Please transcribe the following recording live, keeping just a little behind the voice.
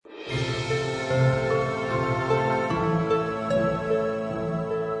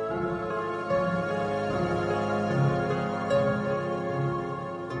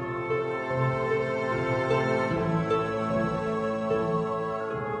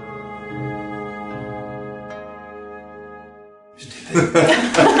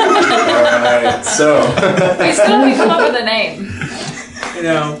Alright, so. We still haven't come up with a name. You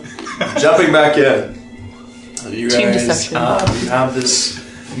know. Jumping back in. You Team guys deception. you have this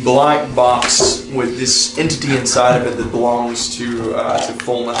black box with this entity inside of it that belongs to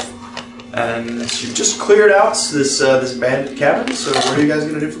Fulmouth. And you've just cleared out this bandit cabin, so what are you guys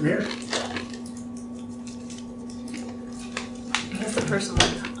going to do from here? I guess the person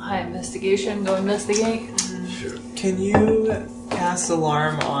like high investigation, go investigate. Sure. Can you cast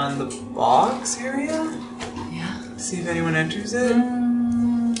alarm on the box area? Yeah. See if anyone enters it?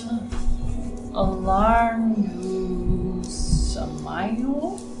 Alarm use a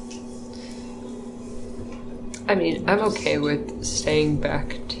mile? I mean, I'm okay with staying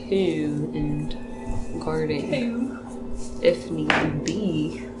back too and guarding if need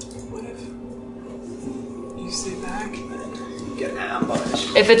be. What if you stay back and then get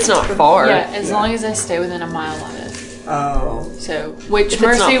ambushed? If it's not far. Yeah, as long as I stay within a mile of it. Oh. So, which If it's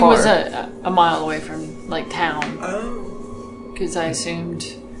Mercy not was far. a mile away from like town, Oh. because I assumed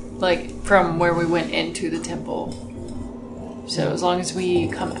like from where we went into the temple. So as long as we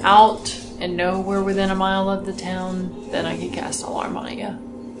come out and know we're within a mile of the town, then I can cast alarm on it. Yeah.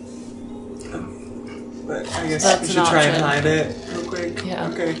 But I guess That's we an should try and option. hide it real quick. Yeah.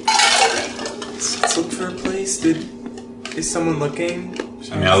 Okay. Let's look for a place. Is someone looking?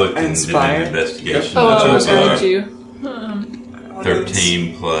 I mean, I looked and did an Inspire. investigation. Oh, That's I what did you?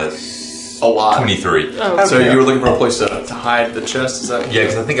 13 plus A lot. 23. Oh, So Okay. you were looking for a place to hide the chest, is that? Yeah,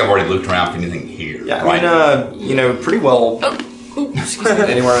 because I think I've already looked around for anything here. Yeah, right? I mean, pretty well excuse me.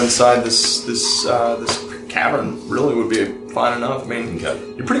 anywhere inside this cavern really would be fine enough. I mean, Okay.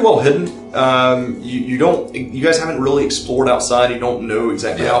 you're pretty well hidden. You guys haven't really explored outside. You don't know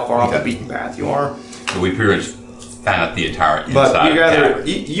exactly how far off the Okay. beaten path you are. So we pretty much found out the entire inside But you of the gather, cavern.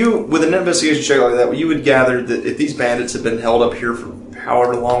 you with an investigation check like that, you would gather that if these bandits have been held up here for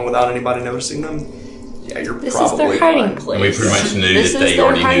however long without anybody noticing them, yeah, you're This is probably their hiding fine. place. And we pretty much knew This that is they their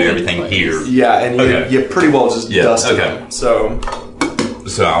already knew hiding everything place. here. Yeah, and Okay. you pretty well just Yeah, dusted okay. them. So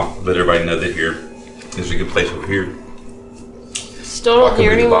So I'll let everybody know that here is a good place over here. Still Walk don't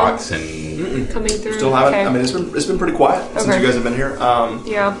hear over the anyone box and coming through. still haven't. Okay. I mean, it's been pretty quiet since Okay. you guys have been here.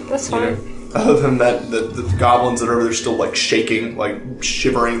 Yeah, that's You know, fine. other than that, the goblins that are over there still like shaking, like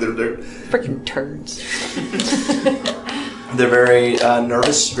shivering. They're Freaking turds. very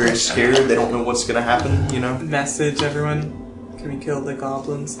nervous, very scared. They don't know what's gonna happen. You know. Message everyone. Can we kill the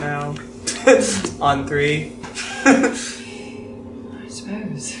goblins now? On 3. I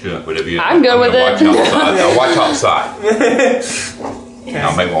suppose. yeah, whatever you. I'm good with watch it. outside. I'll watch outside.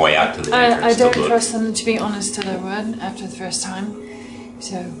 I'll make my way out to the entrance. I don't to look. trust them to be honest to their word after the first time.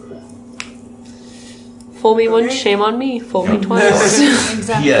 So Fool me once, shame on me. Fool me twice.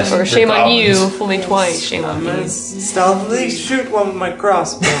 exactly. Yes. Or The shame on you. goblins. Fool me twice, shame on I'm me. gonna stealthily shoot one with my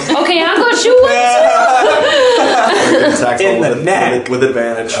crossbow. Okay, I'm gonna shoot one. Attack In roll the neck. with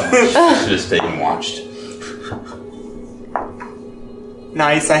advantage. Should have stayed and watched.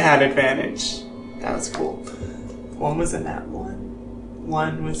 Nice, I had advantage. That was cool. 1 was a nat 1.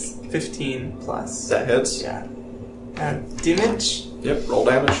 1 was 15 plus. That hits. Yeah. Damage? Yep. Roll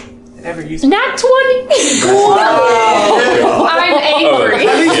damage. I never used Nat 20! I'm angry.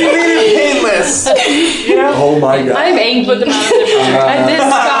 I think you made it painless. You know? Oh my god. I'm angry. At this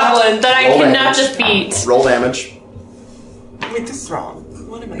goblin that I Roll cannot damage. defeat. Roll damage. Wait, this is wrong.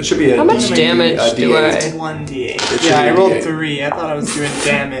 What am I It should be a How much D- damage a do D8. I- 1d8. should Yeah, be I a rolled D8. 3. I thought I was doing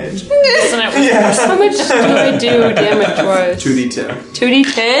damage. Isn't it? How much do I do damage wise? 2d10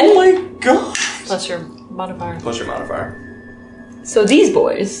 2d10? Oh my god! Plus your modifier. plus your modifier. So these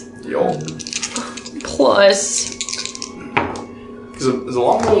boys. Yo. Plus. Is it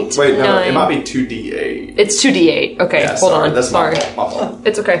long? 8, Wait, no, it 9. might be 2d8. It's 2d8. Okay, Yeah, hold sorry, on. That's Sorry. my fault.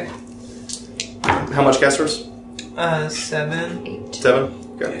 It's okay. How much casters? 7. 7?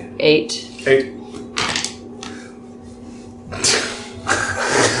 Okay. 8. 8.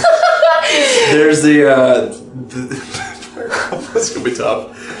 There's the that's gonna be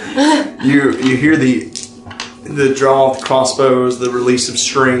tough. You hear the draw of crossbows, the release of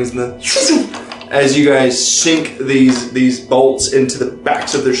strings, and as you guys sink these bolts into the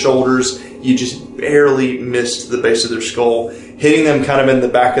backs of their shoulders, you just barely missed the base of their skull, hitting them kind of in the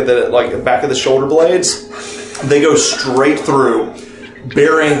back of the shoulder blades. They go straight through,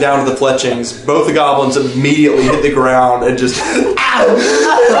 burying down to the fletchings. Both the goblins immediately hit the ground and just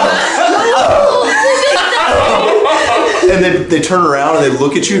and they turn around and they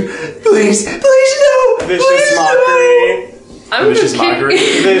look at you. Please no! Vicious mockery. I'm Vicious just kidding. mockery.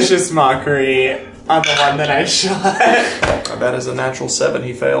 Vicious mockery. On the one that I shot. That is a natural 7.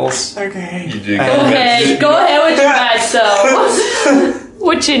 He fails. Okay. You do Go ahead with your bad self.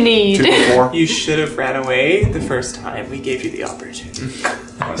 What you need? 2 to 4. You should have ran away the first time we gave you the opportunity.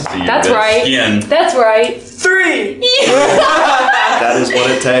 That's right. Skin. That's right. 3! That is what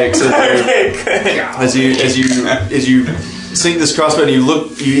it takes. Okay, good. As you sink this crossbow, and he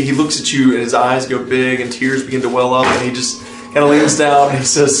looks at you, and his eyes go big, and tears begin to well up, and he just kind of leans down, and he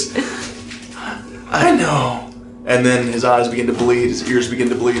says, "I know." And then his eyes begin to bleed, his ears begin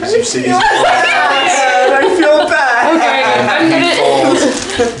to bleed as you see these blood eyes. I feel bad. Okay, I'm And he gonna.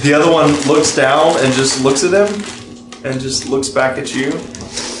 falls. The other one looks down and just looks at him, and just looks back at you.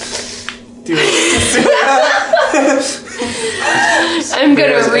 Do it. I'm gonna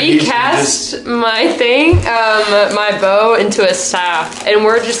Yes, and he's recast my thing, my bow into a staff, and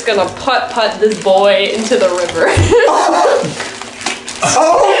we're just gonna putt this boy into the river.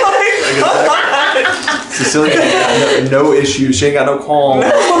 Oh my god! Cecilia ain't got no issues. She ain't got no qualm.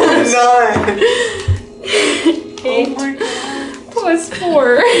 None. Oh my god. Plus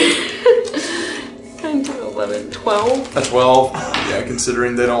 4. 10 to 11, 12. A 12. Yeah,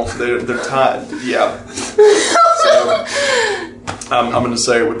 considering they're tied. Yeah. So, I'm gonna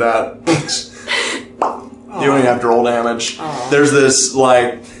say with that, you don't even have to roll damage. There's this,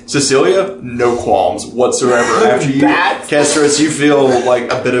 like, Cecilia, no qualms whatsoever. After you cast her, you feel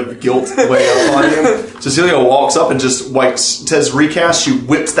like a bit of guilt weigh up on you. Cecilia walks up and just, like, says recast. She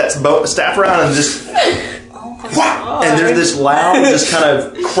whips that staff around and just, and there's this loud, just kind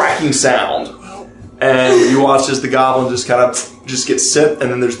of cracking sound. And you watch as the goblin just kind of just gets sipped,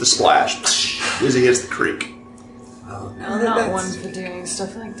 and then there's the splash as he hits the creek. I'm not one for doing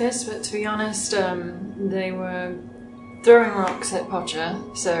stuff like this, but to be honest, they were throwing rocks at Pocha,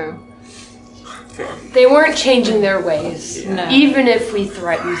 so... They weren't changing their ways, No. even if we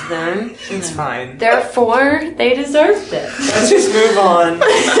threatened them. It's fine. Therefore, they deserved it. Let's just move on.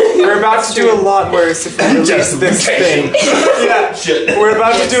 We're about to do a lot worse if we release this thing. Yeah, we're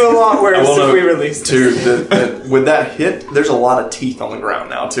about to do a lot worse if we release this. Dude, with that hit, there's a lot of teeth on the ground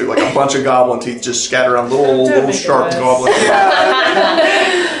now, too. Like a bunch of goblin teeth just scattered around little sharp goblin teeth.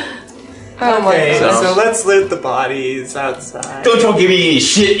 Oh my Okay, god. so let's loot the bodies outside. Don't give me any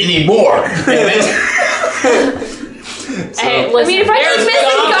shit anymore. Damn it. Hey, I mean, if I keep missing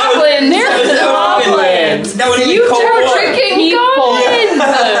missing goblins, there's goblins. That would be you cold are blood. tricking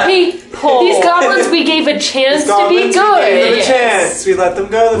goblins. These goblins, we gave a chance to be Goblins, we gave them a good. chance. We let them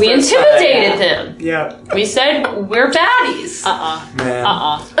go the We first intimidated time. them. Yeah. We said we're baddies. Man.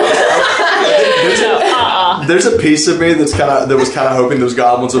 No, There's a piece of me that was kind of hoping those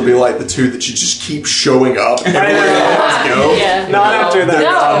goblins would be like the two that you just keep showing up everywhere you guys go. Yeah. Not after that.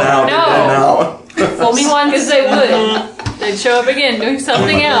 Now. Fool me once. Because they would. They'd show up again doing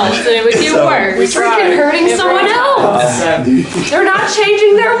something else, and it would get So, worse. we Freaking tried. hurting someone else. They're not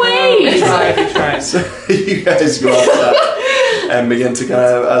changing their We ways. tried. You guys go outside and begin to kind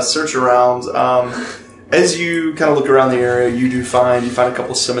of search around. As you kind of look around the area, you find a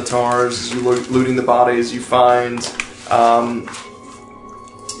couple scimitars. As you look looting the bodies, you find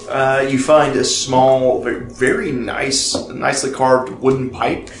a small, very nicely carved wooden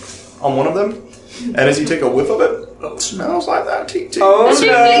pipe on one of them. And as you take a whiff of it, it smells like that TT. Oh, no. That's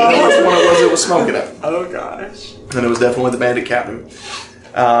what it was that was smoking it. Oh gosh. And it was definitely the bandit captain.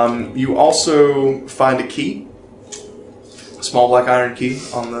 You also find a key, a small black iron key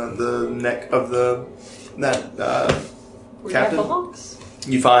on the neck of that Where that captain. belongs.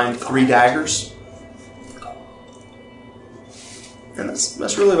 You find 3 daggers. And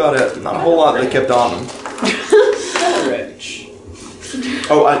that's really about it. Not a whole lot they kept on them. Rich.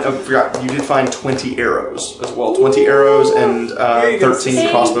 Oh, I forgot. You did find 20 arrows as well. 20 arrows and Very good. 13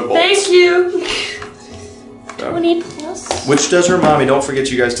 crossbow bolts. Thank you. So, 20 plus. which does remind me, don't forget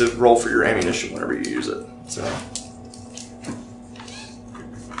you guys to roll for your ammunition whenever you use it. So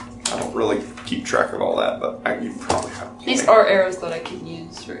I don't really keep track of all that, but you probably have plenty. These are arrows that I can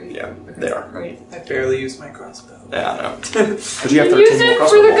use, right? Yeah, they are. Right. I barely use my crossbow. Yeah, I know. But you have 13 Use more it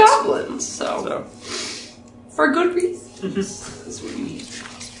crossbow for the bolts. goblins, so So, for good reasons. That's what we need.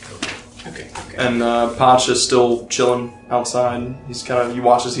 Okay. and Pacha's still chilling outside. He's you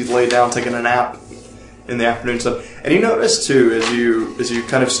watch as he's laid down taking a nap in the afternoon stuff. And you notice too, as you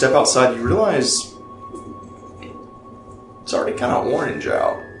kind of step outside, you realize it's already kind of orange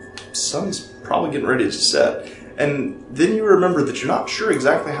out. Sun's probably getting ready to set. And then you remember that you're not sure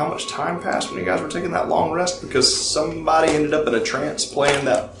exactly how much time passed when you guys were taking that long rest because somebody ended up in a trance playing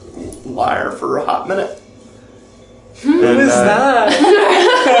that lyre for a hot minute. Who is that?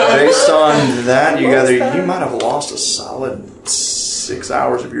 Based on that, you What's gather that? you might have lost a solid 6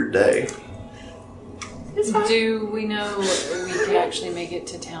 hours of your day. It's fine. Do we know we could actually make it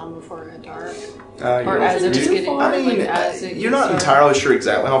to town before it got dark? Or as it was getting, you're not entirely sure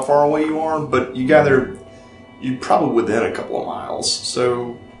exactly how far away you are, but you gather you're probably within a couple of miles.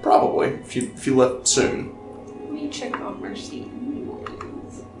 So probably if you left soon. Let me check off Mercy.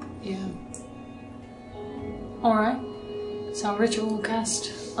 Yeah. Alright. So Ritual will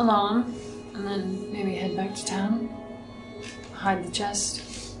cast Alarm, and then maybe head back to town. Hide the chest.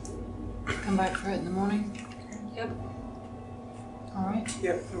 Come back for it in the morning. Yep. Alright.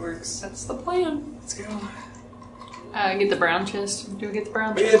 Yep, it works. That's the plan. Let's go. Get the brown chest. Do we get the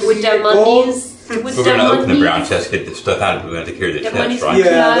brown Yeah, chest? With them monkeys. If we're going to open the brown chest, get the stuff out of it, we're going to have to carry the Yeah, chest, money's- right?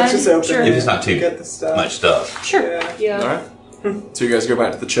 Yeah, let's just open Sure. it. If it's not too Get the stuff. much stuff. Sure. Yeah. Yeah. Alright. So you guys go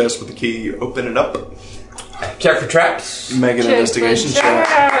back to the chest with the key, you open it up, Check for traps. make an investigation check.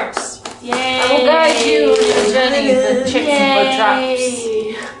 Traps. Yay. I will guide you on your journey to check for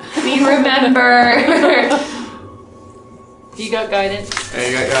traps. We remember. You got guidance.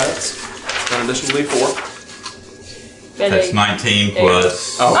 And you got guidance. An additional D4. That's 19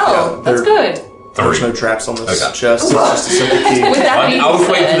 plus Oh, that's good. There's 3. no traps on this Okay. chest. It's just a simple key. With that being I was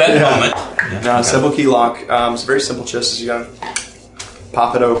waiting for that moment. No, simple key lock. It's a very simple chest. You gotta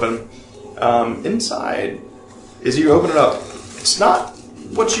pop it open. Inside, as you open it up, it's not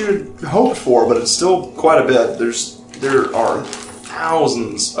what you had hoped for, but it's still quite a bit. There are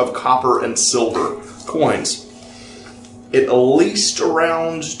thousands of copper and silver coins. At least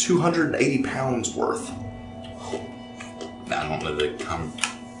around 280 pounds worth. I don't know the.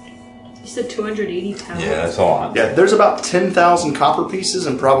 You said 280 pounds. Yeah, that's a lot. Yeah, there's about 10,000 copper pieces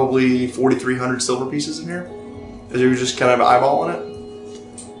and probably 4,300 silver pieces in here. As you were just kind of eyeballing it.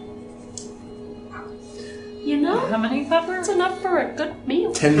 You know, How many copper? that's enough for a good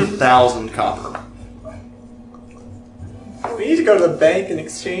meal. 10,000 copper. We need to go to the bank and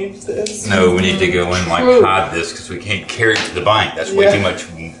exchange this. No, we need to go in and hide this because we can't carry it to the bank. That's way Yeah. too much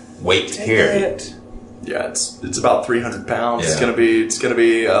weight to carry. It. Yeah, it's about 300 pounds. Yeah. It's gonna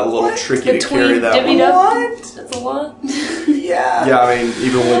be a little tricky to carry that one. divvied up. What? That's a lot. Yeah. Yeah, I mean,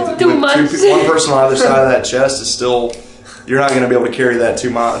 even with Too much. one person on either side of that chest is still, you're not going to be able to carry that 3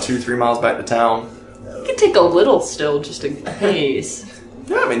 miles back to town. You could take a little still, just in case.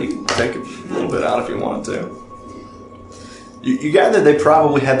 Yeah, I mean, you can take a little bit out if you wanted to. You gather they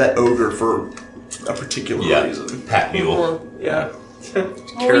probably had that ogre for a particular reason. Pack mule. Yeah. Well,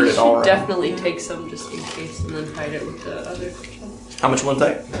 Carried we it all should around. definitely take some just in case and then hide it with the other. How much will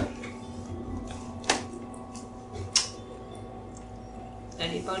it take?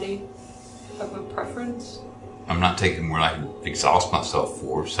 Anybody have a preference? I'm not taking more I can exhaust myself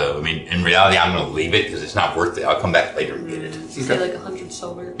for. So, I mean, in reality, I'm going to leave it because it's not worth it. I'll come back later and get it. Say like 100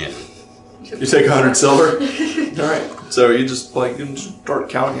 silver. Yeah. You take 100 silver? Alright. So you just start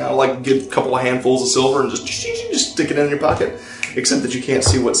counting out, get a couple of handfuls of silver and just stick it in your pocket. Except that you can't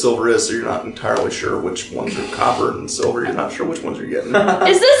see what silver is, so you're not entirely sure which ones are copper and silver. You're not sure which ones you're getting.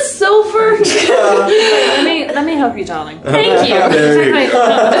 Is this silver? Let me help you, darling. Thank you. There you go.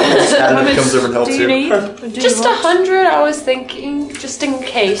 How Adam much comes over and helps do you need? Just 100, I was thinking, just in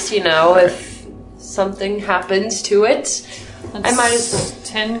case, if something happens to it. I might as well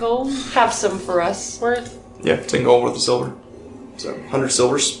 10 gold have some for us. worth. Yeah, 10 gold worth of silver. So, 100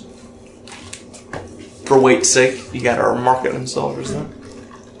 silvers. For weight's sake, you got our market in silvers then.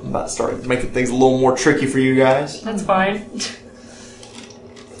 I'm about to start making things a little more tricky for you guys. That's fine.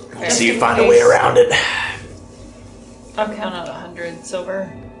 See you find a way around it. I'll count out 100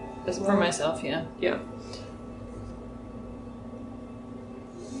 silver for myself, yeah. Yeah.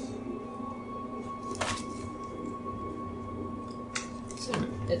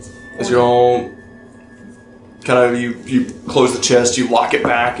 It's As you all you close the chest, you lock it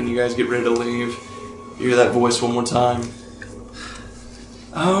back, and you guys get ready to leave. You hear that voice one more time.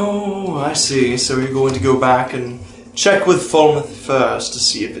 Oh, I see. So you're going to go back and check with Fulmouth first to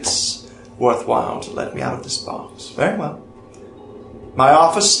see if it's worthwhile to let me out of this box. Very well. My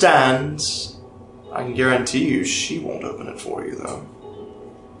offer stands. I can guarantee you she won't open it for you, though.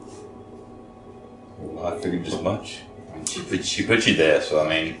 Well, I figured as much. I mean, she put you there, so I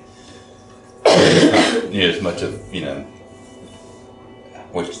mean, it's not as much of,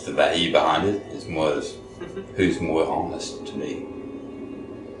 what's the value behind it. It's more as who's more honest to me.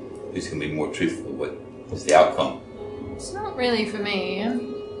 Who's going to be more truthful? What's the outcome? It's not really for me.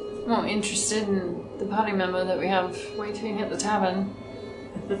 I'm more interested in the party member that we have waiting at the tavern.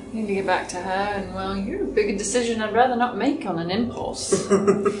 Need to get back to her, and well, you're a bigger decision I'd rather not make on an impulse.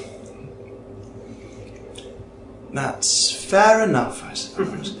 That's fair enough, I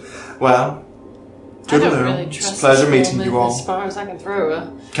suppose. Well, I don't toodaloo. really It's trust a pleasure this meeting woman you all. as far as I can throw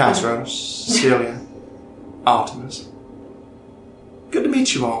her. Castros, Cecilia, Artemis. Good to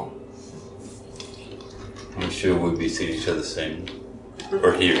meet you all. I'm sure we'll be seeing each other soon.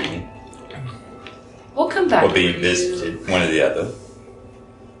 Or hearing. We'll come back. Or being visited. One or the other.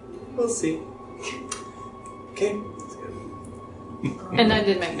 We'll see. Okay. And I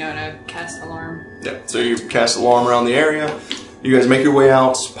did make note of cast alarm. Yeah, so you cast alarm around the area. You guys make your way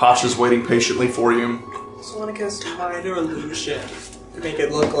out. Pasha's waiting patiently for you. Just want to cast minor illusion to make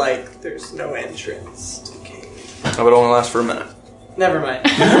it look like there's no entrance to the cave. That would only last for a minute. Never mind.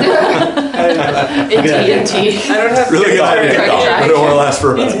 I didn't know that. AT&T. I don't have Really good idea. But it only lasts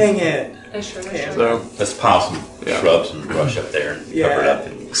for a minute. Dang it. Okay. So, Let's pile some Yeah. shrubs and brush up there and cover it up.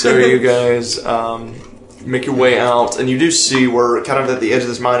 And so you guys make your way out, and you do see where, kind of at the edge of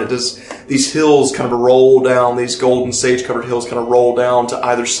this mine, it does these hills kind of roll down. These golden sage-covered hills kind of roll down to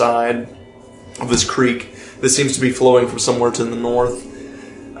either side of this creek that seems to be flowing from somewhere to the north.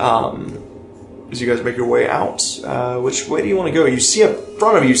 As you guys make your way out, which way do you want to go? You see in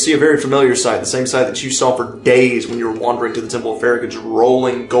front of you, you see a very familiar sight, the same sight that you saw for days when you were wandering to the Temple of Farrakhan's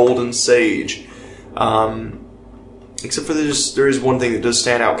rolling golden sage. Except for there is one thing that does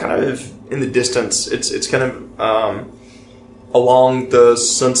stand out, kind of in the distance. It's kind of along the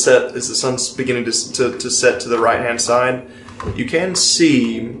sunset as the sun's beginning to set to the right hand side. You can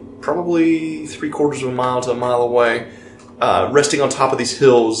see probably 3/4 of a mile to a mile away. Resting on top of these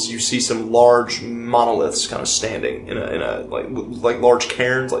hills, you see some large monoliths kind of standing in a like large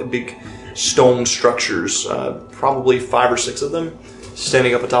cairns, like big stone structures. Probably 5 or 6 of them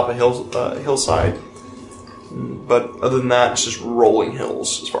standing up atop a hillside. But other than that, it's just rolling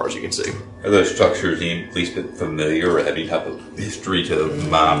hills as far as you can see. are those structures any at least bit familiar or have any type of history to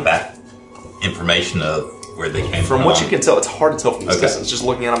back information of where they came from? From what you can tell, it's hard to tell from this distance. Just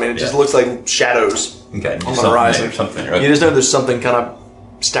looking at them, it just looks like shadows Okay, on the horizon. Something. You just know there's something kind of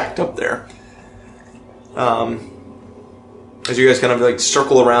stacked up there. As you guys kind of like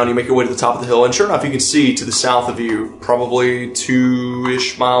circle around, you make your way to the top of the hill, and sure enough, you can see to the south of you, probably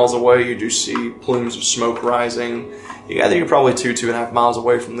 2-ish miles away, you do see plumes of smoke rising. You gather you're probably 2.5 miles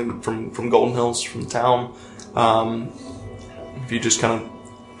away from Golden Hills, from the town. If you just kind of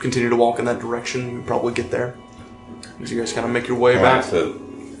continue to walk in that direction, you probably get there. As you guys kind of make your way All back. right, so,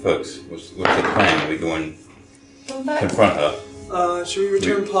 folks, what's the plan? Are we going to confront her? Should we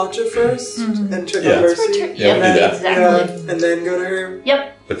return Pacha first and check Yeah. on Mercy? Yeah, we'll do that. Exactly. And then go to her?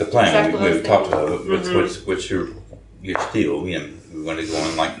 Yep. But the plan, Exactly what I we was talked about what's your deal? You know, we want to go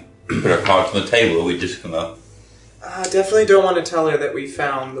and like put our cards on the table. Or we just gonna Definitely don't want to tell her that we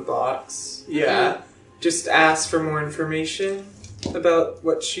found the box. Yeah. Just ask for more information about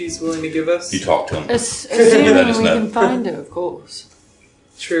what she's willing to give us. you talk to them. Assuming Let us we know. can find her, of course.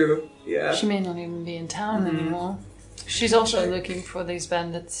 True. Yeah. She may not even be in town anymore. She's also looking for these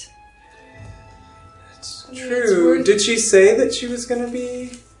bandits. True. Did she say that she was going to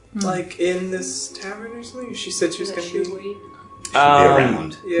be like in this tavern or something? She said she was going to be. Should be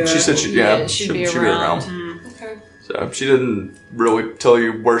around. Yeah. She said she'd be around. Okay. So she didn't really tell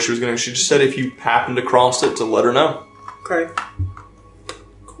you where she was going to. She just said if you happened to cross it, to let her know. Okay.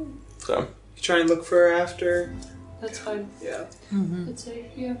 So Try and look for her after. That's fine. Yeah. Let's say,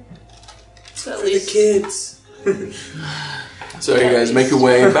 yeah. So at For the least kids. So you guys make your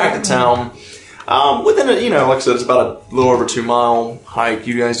way back to town. Within like I said, it's about a little over 2 mile hike.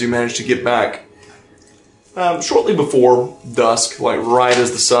 You guys do manage to get back shortly before dusk, like right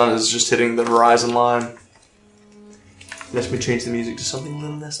as the sun is just hitting the horizon line. Let me change the music to something a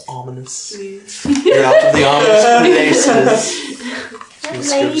little less ominous. You're out of the ominous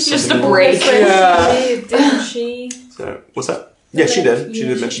places. just a break. Yeah. Didn't she? So, what's that? Yeah, she did. She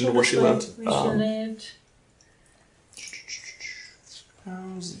did mention where she lived. Where she lived.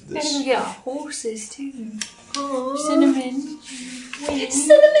 How's Maybe this? we get our horses too. Cinnamon.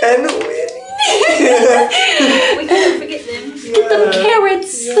 And Winnie. We can't forget them.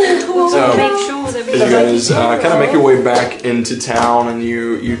 Carrots. So, Make sure that we as you guys kind of make your way back into town, and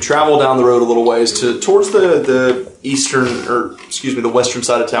you travel down the road a little ways towards the the western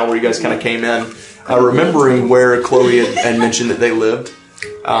side of town where you guys kind of came in, remembering where Chloe had mentioned that they lived.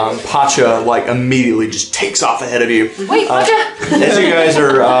 Pacha like immediately just takes off ahead of you. Wait, Pacha! As you guys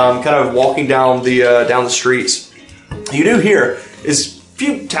are kind of walking down the streets, you do hear is a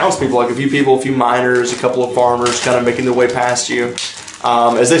few townspeople, like a few miners, a couple of farmers, kind of making their way past you.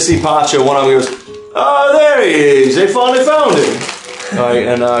 As they see Pacha, one of them goes, "Oh, there he is! They finally found him!"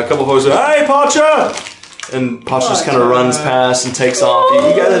 And a couple of folks go, "Hey, Pacha!" And Pacha just kind of runs past and takes off.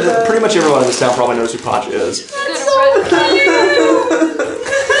 You guys, pretty much everyone in this town probably knows who Pacha is.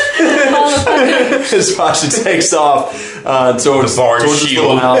 As Pacha takes off, towards The bar's this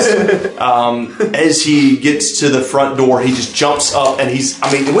little shield. house. As he gets to the front door, he just jumps up and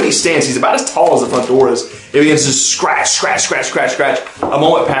when he stands, he's about as tall as the front door is. He begins to scratch. A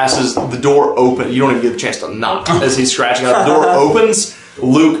moment passes, the door opens. You don't even get a chance to knock as he's scratching out. The door opens.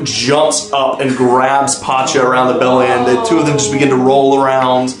 Luke jumps up and grabs Pacha around the belly, and the two of them just begin to roll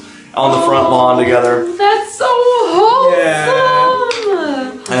around on the front lawn together. That's so wholesome. Yeah.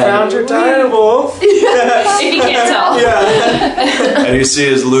 Found your dire wolf. If you can't tell. Yeah. And you see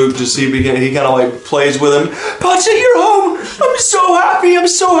as Luke he kind of like plays with him. Pacha, you're home. I'm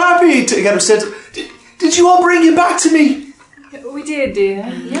so happy. He kind of said, "Did you all bring him back to me?" We did, dear.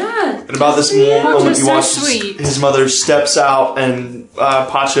 Yeah. And about this moment, you so watch sweet. his mother steps out, and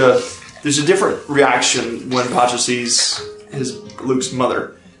Pacha. There's a different reaction when Pacha sees Luke's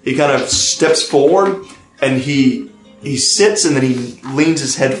mother. He kind of steps forward, and he sits, and then he leans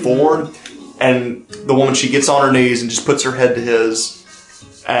his head forward, and the woman, she gets on her knees and just puts her head to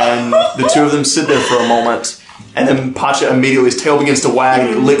his, and the two of them sit there for a moment. And then Pacha immediately, his tail begins to wag, and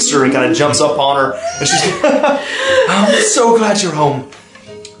he licks her and kind of jumps up on her. And she's I'm so glad you're home.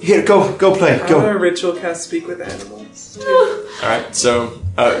 Here, go play. I'm Go. a ritual cast Speak with Animals. All right, so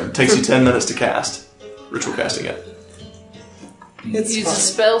it takes you 10 minutes to cast. Ritual casting it. It's Use a fun.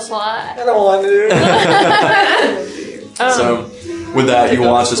 spell slot. I don't want to. So with that, you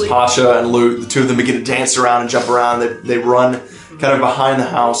watch as Pacha and Luke, the two of them begin to dance around and jump around. They run kind of behind the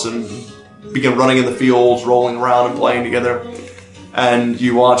house and begin running in the fields, rolling around and playing together. And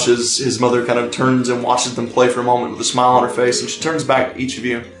you watch as his mother kind of turns and watches them play for a moment with a smile on her face, and she turns back to each of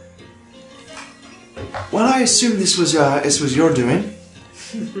you. Well, I assume this was your doing.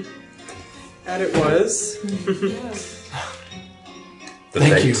 And it was.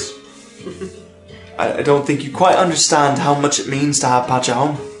 Thank you. I don't think you quite understand how much it means to have Pacha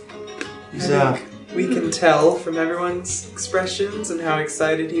home. He's, I think we can tell from everyone's expressions and how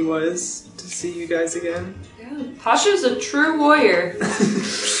excited he was to see you guys again. Yeah. Pasha's a true warrior.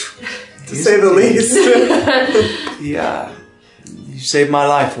 To say the least. Yeah, you saved my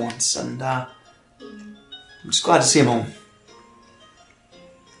life once, and I'm just glad to see him home.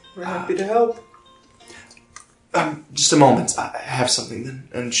 We're happy to help. Just a moment, I have something then.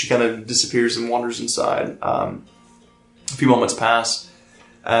 And she kind of disappears and wanders inside. A few moments pass,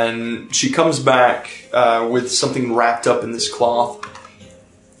 and she comes back with something wrapped up in this cloth.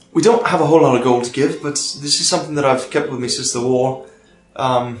 We don't have a whole lot of gold to give, but this is something that I've kept with me since the war.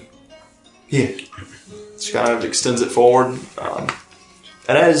 Here. She kind of extends it forward.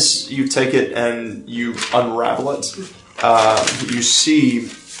 And as you take it and you unravel it, you see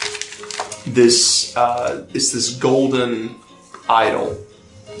this, it's this golden idol.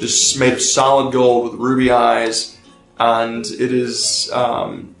 Just made of solid gold with ruby eyes. And it is,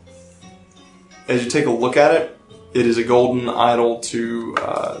 as you take a look at it, it is a golden idol to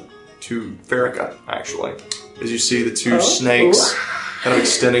Farrakha, actually. As you see the two snakes kind of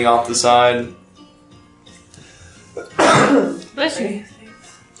extending off the side. Bless you.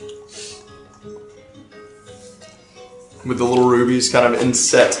 With the little rubies kind of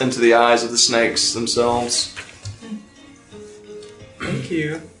inset into the eyes of the snakes themselves. Thank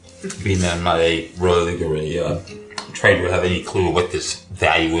you. Being that I'm not a rogue or a trader, have any clue what this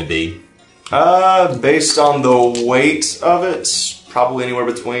value would be? Based on the weight of it, probably anywhere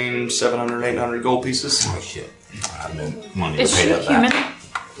between 700 and 800 gold pieces. Oh shit. I have no money to Is pay she that human? back.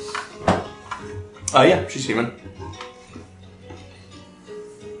 Yeah, she's human.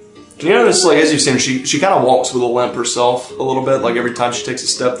 And you notice, like, as you've seen, she kind of walks with a limp herself a little bit. Like, every time she takes a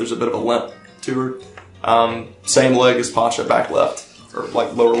step, there's a bit of a limp to her. Same leg as Pacha, back left. Or,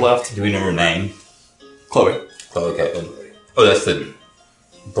 like, lower left. Do we know her name? Chloe. Oh, okay. Oh, that's the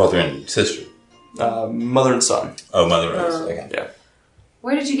brother and sister. Mother and son. Oh, mother and sister. Okay. Yeah.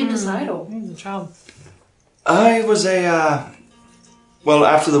 Where did you get this idol? Good job. I was well,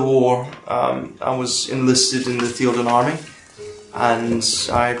 after the war, I was enlisted in the Theoden army. And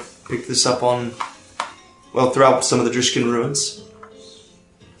I picked this up throughout some of the Drishkin ruins.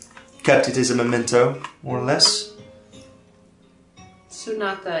 Kept it as a memento, more or less. So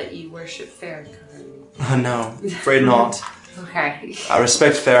not that you worship Farrakha. No, afraid not. Okay. I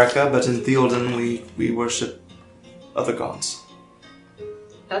respect Farrakha, but in Theoden we worship other gods.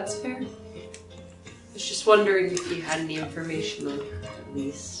 That's fair. I was just wondering if you had any information on her, at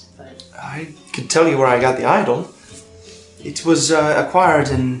least, but... I could tell you where I got the idol. It was acquired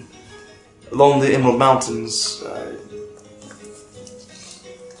along the Emerald Mountains.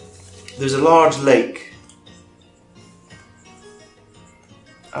 There's a large lake.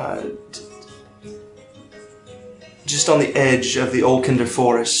 Just on the edge of the Olkinder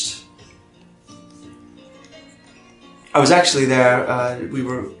Forest. I was actually there. We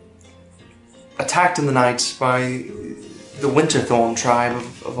were attacked in the night by the Winterthorn tribe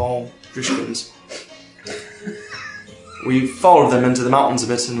of all Drishkins. We followed them into the mountains a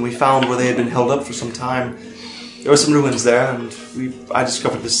bit, and we found where they had been held up for some time. There were some ruins there, and I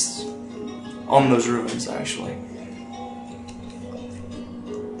discovered this on those ruins, actually.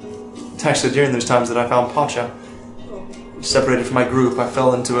 It's actually during those times that I found Pacha. Separated from my group, I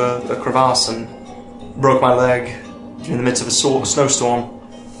fell into a crevasse and broke my leg during the midst of a snowstorm.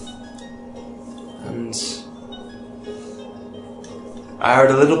 And I heard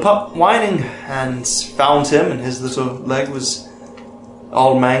a little pup whining and found him, and his little leg was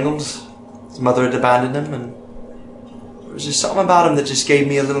all mangled. His mother had abandoned him, and there was just something about him that just gave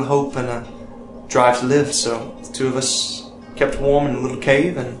me a little hope and a drive to live. So the two of us kept warm in a little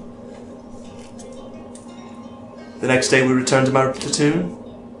cave, and the next day we returned to my platoon.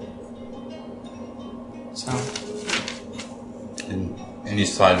 So. And any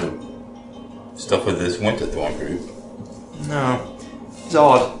sign of stuff with this Winterthorn group? No. It's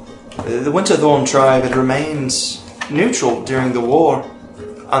odd. The Winterthorn tribe had remained neutral during the war,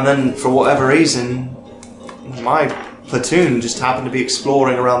 and then for whatever reason, my platoon just happened to be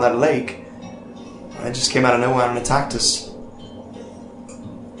exploring around that lake. They just came out of nowhere and attacked us.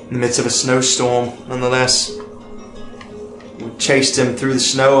 In the midst of a snowstorm, nonetheless. We chased him through the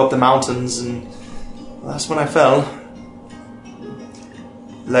snow up the mountains, and that's when I fell.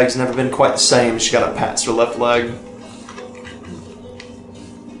 Leg's never been quite the same. She got a patch to her left leg.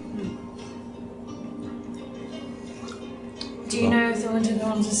 Do you know if the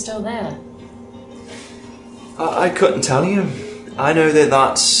Winterthorns are still there? I couldn't tell you. I know that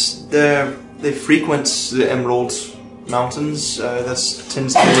they frequent the Emerald Mountains. That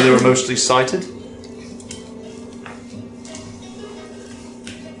tends to be where they were mostly sighted.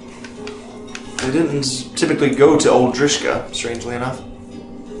 They didn't typically go to Old Drishka, strangely enough.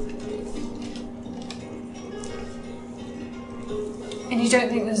 And you don't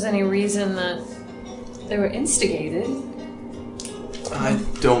think there's any reason that they were instigated? I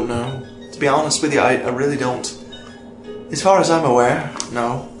don't know. To be honest with you, I really don't. As far as I'm aware,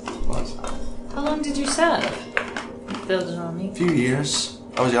 no. What? How long did you serve? Build an army? A few years.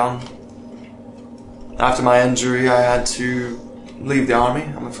 I was young. After my injury, I had to leave the army,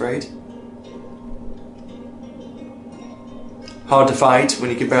 I'm afraid. Hard to fight when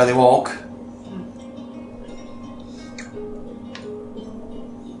you can barely walk.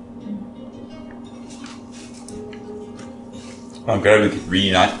 I'm glad we could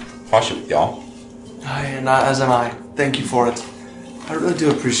reunite Pasha with y'all. And as am I. Thank you for it. I really do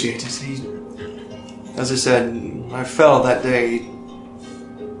appreciate it. As I said, I fell that day.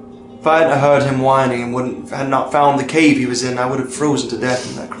 If I hadn't heard him whining and had not found the cave he was in, I would have frozen to death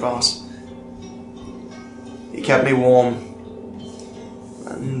in that crevasse. He kept me warm.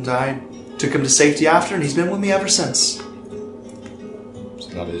 And I took him to safety after, and he's been with me ever since.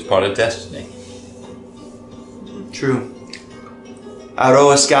 So it's part of destiny. True.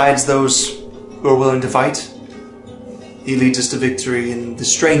 Aroas guides those who are willing to fight. He leads us to victory in the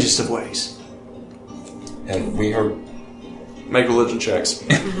strangest of ways. Have we heard? Make religion checks.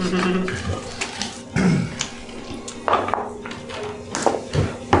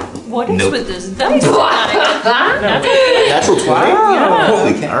 What is Nope. with this dice? Natural 20? Yeah.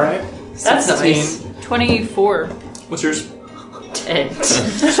 Holy cow. Alright. That's 16. nice. 24. What's yours? 10.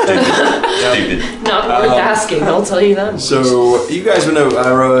 Stupid. Not worth asking, I'll tell you that. So, you guys would know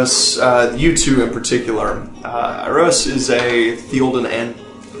Aroas, you two in particular. Aroas is a Theoden and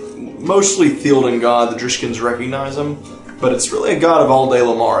mostly Theoden god. The Drishkins recognize him, but it's really a god of Alde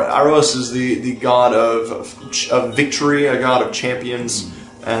Lamar. Aroas is the god of victory, a god of champions,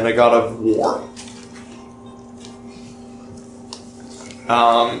 and a god of war.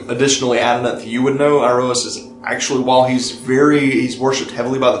 Additionally, Adoneth, you would know Aroas is actually, while he's worshipped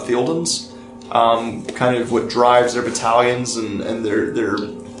heavily by the Theodens, kind of what drives their battalions and their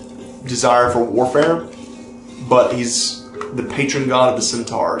desire for warfare, but he's the patron god of the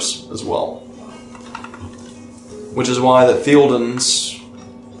centaurs as well. Which is why the Theodens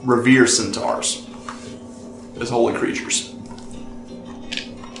revere centaurs as holy creatures.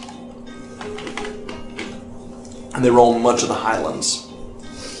 And they roam much of the highlands.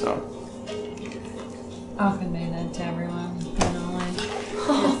 So. I'll convey that to everyone. The knowledge.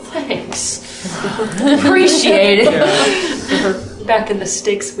 Oh, thanks. Appreciate it. Back in the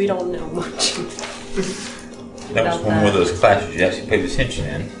sticks, we don't know much. That was one of those classes you actually paid attention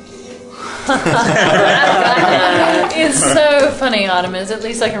in. It's so funny, Artemis. At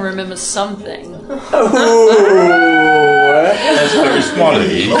least I can remember something. That's very smart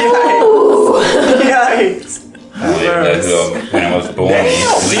of you. Yikes. I didn't know who when I was born.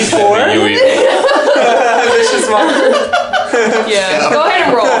 D4? You either. Vicious one. Yeah, go ahead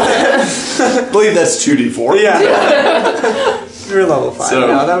and roll. I believe that's 2d4. Yeah. You're level 5 So-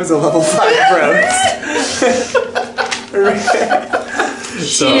 now. That was a level 5 roast.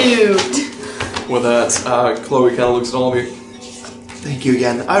 So, Shoot. with that, Chloe kind of looks at all of you. Thank you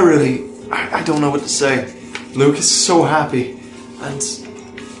again. I don't know what to say. Luke is so happy, and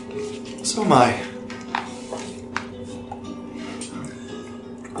so am I.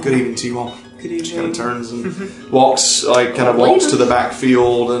 Good evening to you all. Good She kind of evening. turns and walks to the back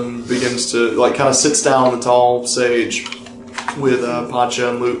field and begins to kind of sits down on the tall sage with Pacha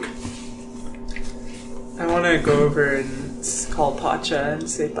and Luke. I want to go over and call Pacha and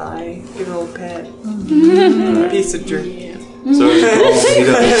say bye. Your little pet. A piece of jerky. So he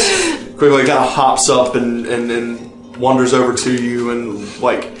does quickly kind of hops up and wanders over to you, and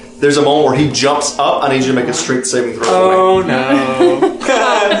like there's a moment where he jumps up. I need you to make a strength saving throw. Oh no.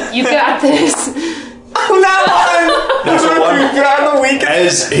 You got this. Oh no! There's a one. You're on the weekend.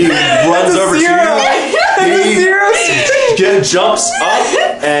 As he runs over to you, he jumps up,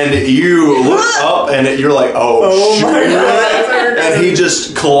 and you look up, and you're like, oh my shoot. God. And he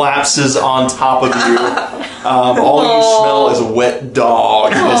just collapses on top of you. All you smell is a wet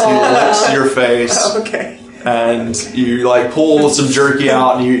dog as he licks your face. Okay. And you like pull some jerky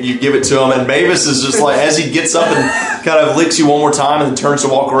out and you give it to him, and Mavis is just like, as he gets up and kind of licks you one more time and then turns to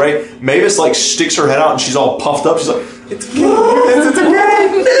walk away, Mavis like sticks her head out and she's all puffed up. She's like, It's okay. It's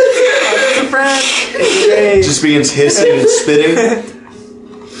okay. It's a friend. It's okay. just begins hissing and spitting.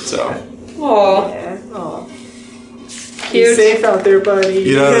 So Aw. Aw. Be Cute. safe out there, buddy.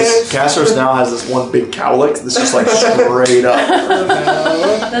 you notice Castros now has this one big cowlick that's just like straight up.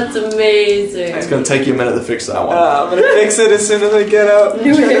 That's amazing. It's gonna take you a minute to fix that one. I'm gonna fix it as soon as I get out. I'm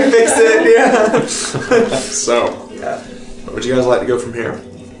gonna fix it. Yeah. So Yeah. where would you guys like to go from here?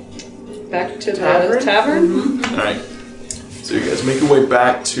 Back to Tavern? the tavern? All right. So you guys make your way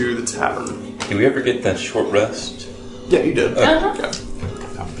back to the tavern. Did we ever get that short rest? Yeah, you did. Uh-huh. Okay.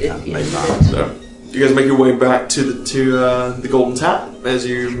 So you guys make your way back to the Golden Tap. As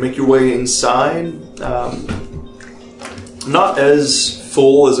you make your way inside, not as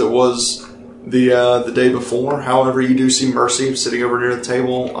full as it was the day before. However, you do see Mercy sitting over near the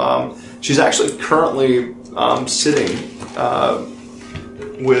table. She's actually currently sitting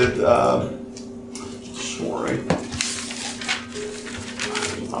with. Sorry,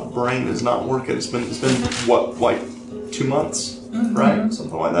 my brain is not working. It's been what, like 2 months, right?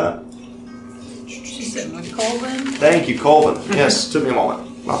 Something like that. She's sitting with Colvin. Thank you, Colvin. Yes, took me a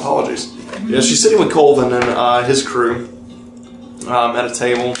moment. My apologies. Yeah, she's sitting with Colvin and his crew at a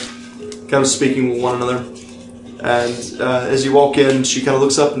table, kind of speaking with one another. And as you walk in, she kind of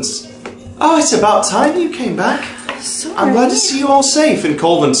looks up and says, "Oh, it's about time you came back. I'm glad to see you all safe." And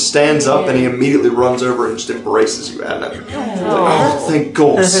Colvin stands up and he immediately runs over and just embraces you, Adna. Oh, thank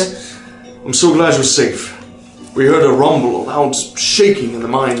God. I'm so glad you're safe. We heard a rumble, a loud shaking in the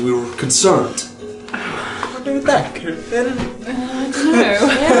mine. We were concerned. What did that could have been? No.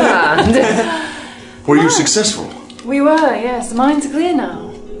 Yeah. Were you successful? We were, yes. The mine's clear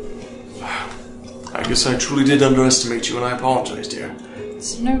now. I guess I truly did underestimate you, and I apologize, dear.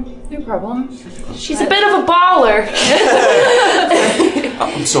 It's no problem. She's a bit of a baller.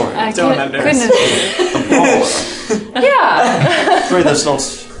 I'm sorry. I Don't couldn't underestimate. A baller. Yeah. I'm afraid that's not...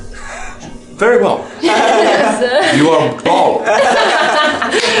 Very well. You are a baller.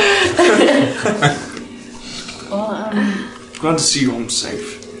 Well, Glad to see you home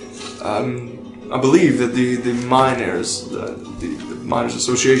safe. I believe that the miners, the Miners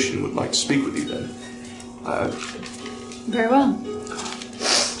Association would like to speak with you then. very well.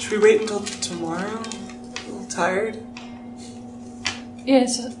 Should we wait until tomorrow? A little tired?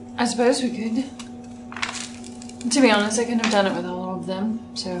 Yes, I suppose we could. To be honest, I couldn't have done it with all of them,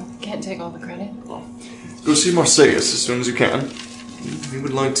 so can't take all the credit. Go see Marseilles as soon as you can. He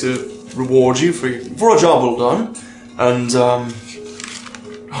would like to reward you for a job well done. And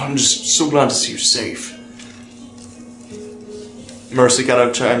I'm just so glad to see you safe. Mercy kind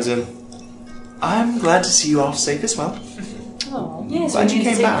of chimes in. I'm glad to see you all safe as well. Oh, yes, Glad we you need to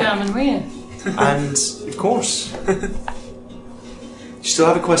came take back. down and wear. And, of course, you still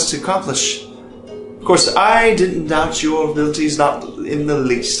have a quest to accomplish. Of course, I didn't doubt your abilities, not in the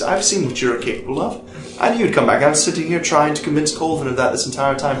least. I've seen what you're capable of. I knew you'd come back. I was sitting here trying to convince Colvin of that this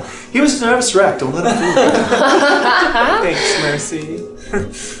entire time. He was a nervous wreck. Don't let him fool you. Thanks, Mercy.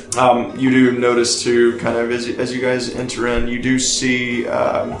 You do notice too, kind of as you guys enter in, you do see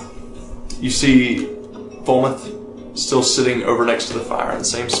Fulmouth still sitting over next to the fire in the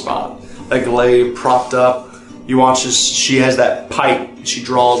same spot. That glaive propped up. You watch as she has that pipe. She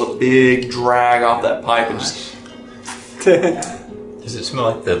draws a big drag off that pipe and just. Does it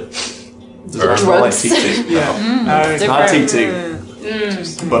smell like the? Does it smell like tea tea? Yeah. It's not tea tea,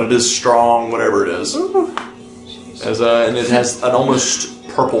 but it is strong, whatever it is. And it has an almost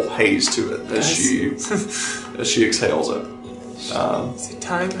purple haze to it as she exhales it.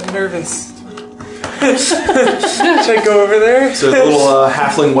 Time, I'm nervous. Should I go over there? So the little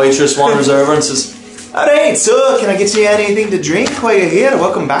halfling waitress wanders over and says, "Alright, so can I get you anything to drink while you're here?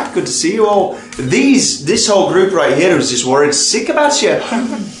 Welcome back, good to see you all. This whole group right here was just worried sick about you.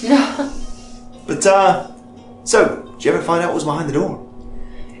 But, so, did you ever find out what was behind the door?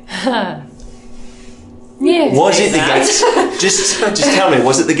 Yes. Was it the gates? Just tell me,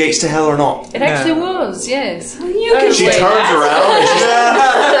 was it the gates to hell or not?" It actually was, yes. You She turns around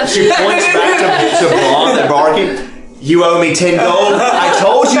and she points back to Blonde and barking. "You owe me 10 gold. I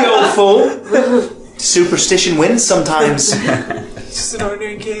told you, old fool. Superstition wins sometimes." It's just an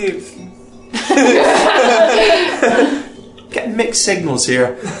ordinary cave. Getting mixed signals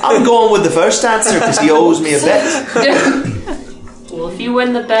here. I'm going with the first answer because he owes me a bet. Well, if you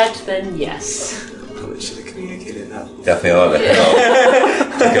win the bet, then yes. Probably should have communicated that. Definitely ought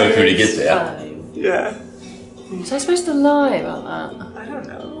to go through to get there. Fine. Yeah. Was I supposed to lie about that? I don't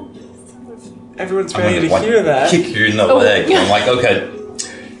know. Everyone's I'm ready gonna to want hear that. Kick you in the leg. I'm like, okay,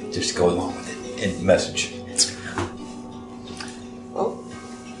 just go along with it. End message.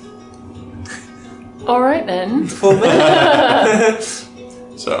 Alright then. Full minute.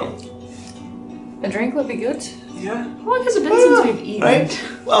 So, A drink would be good. Yeah. How long has it been since we've eaten? right.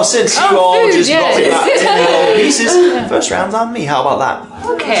 Well, since you Oh, all food, just brought me yes. back 10 gold pieces, first round's on me. How about that?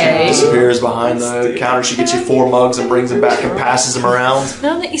 Okay. Disappears behind the counter. She gets you 4 mugs and brings them back and passes them around.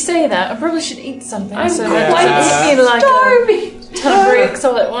 Now that you say that, I probably should eat something. I'm so quite I feel like starving. a ton of bricks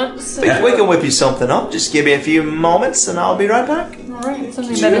all at once. We can whip you something up. Just give me a few moments and I'll be right back. Alright,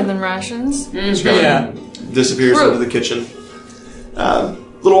 something better than rations. Yeah. Disappears into the kitchen.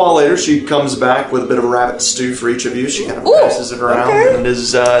 A little while later, she comes back with a bit of a rabbit stew for each of you. She kind of passes it around. And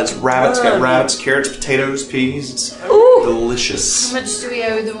it's rabbits, got rabbits, carrots, potatoes, peas. It's delicious. How much do we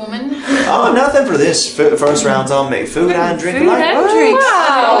owe the woman? Oh, nothing for this. First round's on me. Food and drink Food alike. and drinks.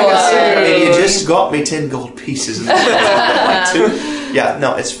 I mean, you just got me 10 gold pieces. And yeah,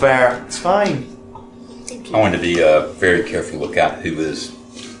 no, it's fair. It's fine. I wanted to be very careful look out who was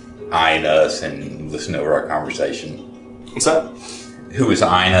eyeing us and listening over our conversation. What's that? Who was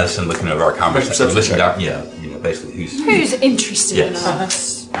eyeing us and looking over our conversation? Perception Listen check. to our, basically Who's interested in Yes.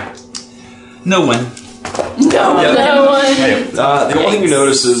 us? no one. No one. Hey, The only thing you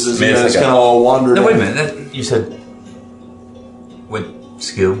notice is you Man, guys it's like kind of all wandered. no, wait a in. minute. You said what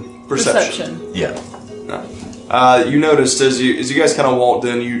skill? Perception. Yeah. You noticed as you guys kind of walked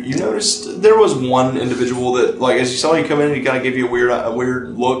in, you noticed there was one individual that, like, as you saw you come in, he kind of gave you a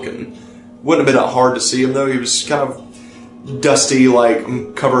weird look, and wouldn't have been hard to see him though. He was kind of dusty, like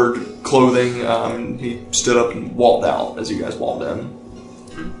covered clothing. He stood up and walked out as you guys walked in.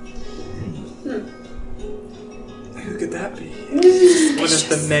 Who could that be? One of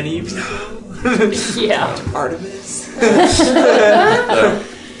the many people? Yeah. Artemis?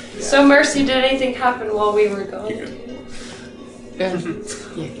 So, Mercy, did anything happen while we were gone? Yeah,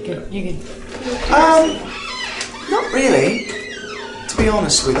 you can. Not really. To be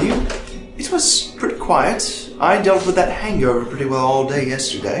honest with you, it was pretty quiet. I dealt with that hangover pretty well all day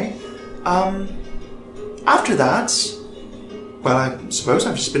yesterday. After that, well, I suppose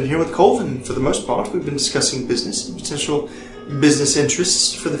I've just been here with Colvin for the most part. We've been discussing business and potential business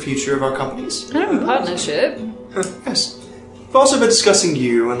interests for the future of our companies. Partnership. Yes. We've also been discussing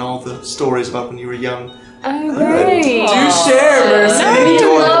you and all the stories about when you were young. Oh, great. Do share, Mercy!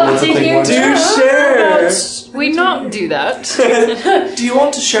 love to hear Do share! We not do that. Do you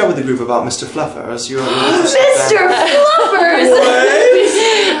want to share with the group about Mr. Fluffer as you're Mr. Fluffers!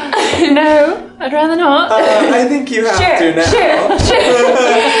 No, I'd rather not. I think you have to now. Share.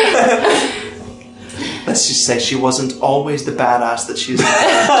 Let's just say she wasn't always the badass that she is. She's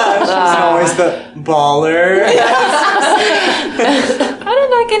always the baller. I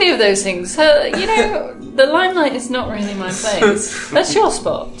don't like any of those things. The limelight is not really my place. That's your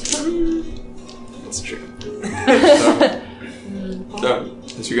spot. That's true. So,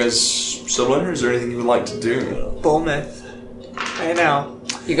 as you guys settle in, or is there anything you would like to do? Bullmouth. Right now.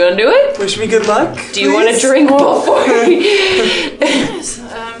 You gonna do it? Wish me good luck. Do you want to drink before? Yes.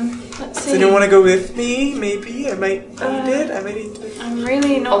 Let's Does see. anyone want to go with me? Maybe. I might need it. I might need to. I'm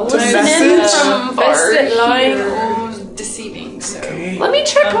really not message from best at lying or deceiving, so. Okay. Let me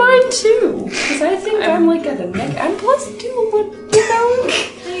check mine too, because I think I'm like at a neck. And plus, do what you know.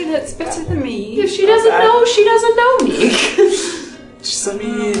 That's better than me. If she doesn't know, she doesn't know me. Just let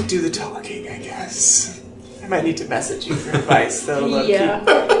me do the talking, I guess. I might need to message you for advice, though. Low-key. Yeah.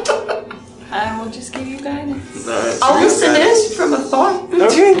 I will just give you guidance. Alright, so I'll you listen guys- in from afar.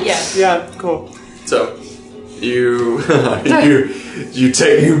 Okay. Yeah. Yeah, cool. So, you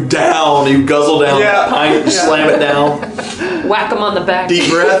you down, you guzzle down Yeah. the pint, you slam it down, Whack him on the back. deep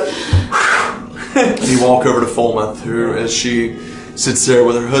breath. You walk over to Fulmouth, who, as she sits there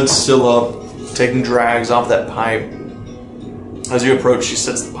with her hood still up, taking drags off that pipe. As you approach, she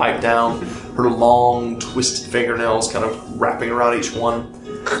sets the pipe down, her long, twisted fingernails kind of wrapping around each one.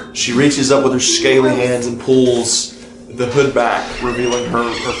 She reaches up with her scaly hands and pulls the hood back, revealing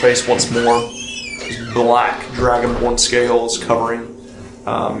her face once more. Black dragonborn scales covering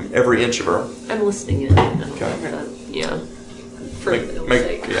every inch of her. I'm listening in. Okay. Yeah. For Make, Phil's make,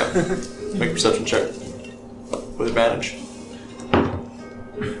 sake. yeah. Make a perception check with advantage.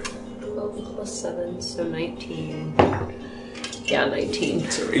 12 plus 7, so 19. Yeah, 19.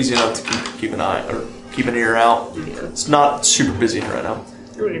 So easy enough to keep an eye or keep an ear out. Yeah. It's not super busy right now.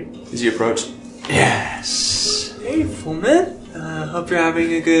 Easy approach. Yes. Hey, Fulman. Hope you're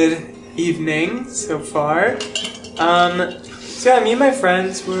having a good evening so far. So yeah, me and my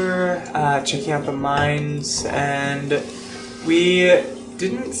friends were checking out the mines, and we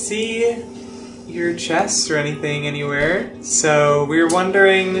didn't see your chests or anything anywhere. So we were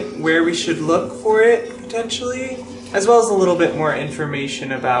wondering where we should look for it potentially, as well as a little bit more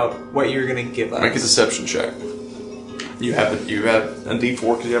information about what you're gonna give us. Make a deception check. You have a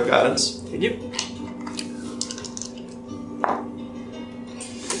D4 because you have guidance. Yep.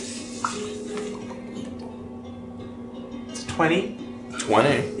 It's 20.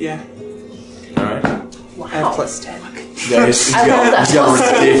 20. Yeah. Alright. I have plus 10. Yeah, he's I love that. got Plus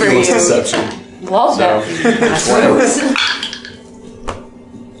 10 for ridiculous you. deception. Love that. So, 20.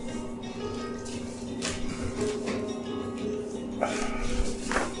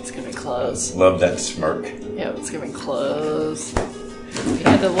 It's gonna be close. Love that smirk. Yeah, it's gonna be close. If you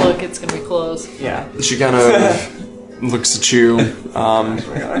had to look, it's gonna be close. Yeah. She kind of looks at you.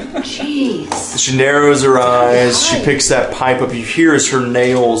 Jeez. She narrows her eyes. She picks that pipe up. You hear as her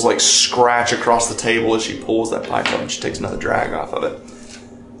nails like scratch across the table as she pulls that pipe up, and she takes another drag off of it.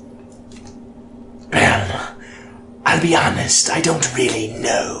 Well, I'll be honest, I don't really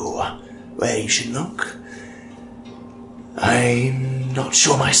know where you should look. I'm not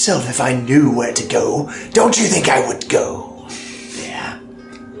sure myself if I knew where to go. Don't you think I would go there?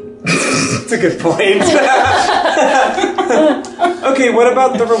 That's a good point. Okay, what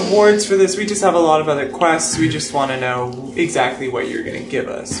about the rewards for this? We just have a lot of other quests. We just want to know exactly what you're going to give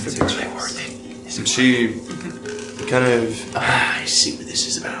us for the chest. And she kind of I see what this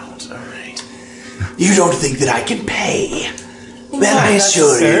is about. All right. You don't think that I can pay? Well, I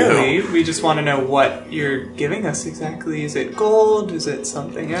assure you. Necessarily. We just want to know what you're giving us exactly. Is it gold? Is it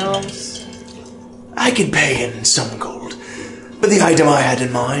something else? I can pay in some gold. But the item I had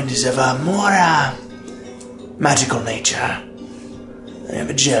in mind is of a more, magical nature. I have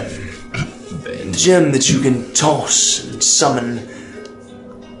a gem. A gem that you can toss and summon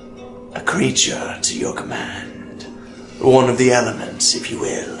a creature to your command. One of the elements, if you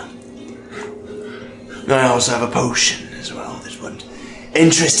will. I also have a potion as well that would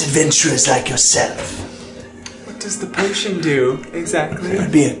interest adventurers like yourself. What does the potion do It exactly?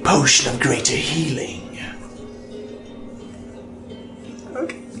 would be a potion of greater healing.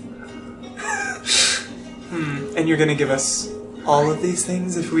 Okay. And you're going to give us all of these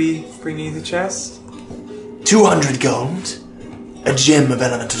things if we bring you the chest? 200 gold, a gem of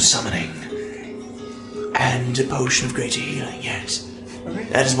elemental summoning, and a potion of greater healing, yes. Okay.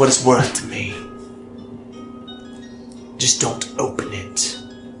 That is what it's worth to me. Just don't open it.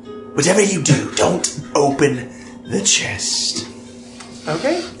 Whatever you do, don't open the chest.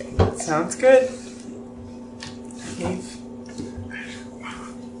 Okay. Sounds good. Eve?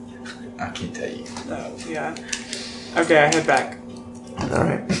 I can tell you. Oh, yeah. Okay, I head back.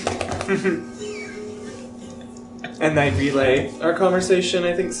 alright. And I relay our conversation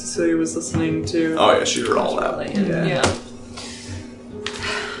I think Cecilia was listening to. Oh yeah, she heard all that. Yeah.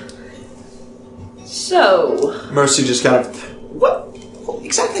 So, Mercy just kind of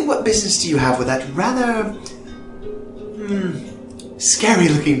Exactly what business do you have with that rather scary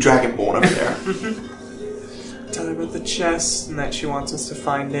looking dragonborn over there? Tell her about the chest and that she wants us to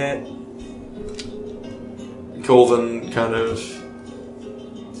find it. Colvin kind of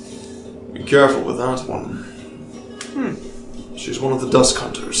be careful with that one. She's one of the dusk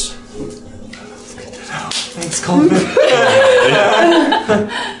hunters. Thanks, Coleman.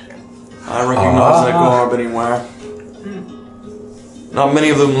 I recognize that garb anywhere. Not many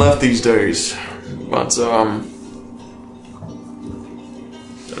of them left these days, but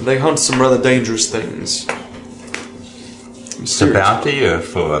they hunt some rather dangerous things. For bounty or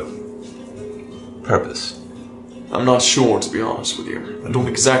for purpose? I'm not sure, to be honest with you. I don't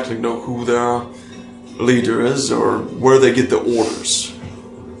exactly know who their leader is or where they get the orders.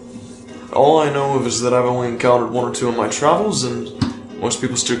 All I know of is that I've only encountered one or two in my travels, and most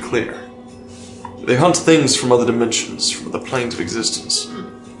people steer clear. They hunt things from other dimensions, from other planes of existence.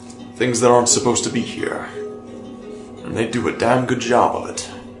 Things that aren't supposed to be here. And they do a damn good job of it.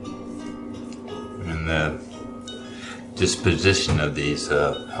 And the disposition of these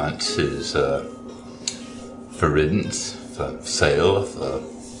hunts is for riddance, for sale, for...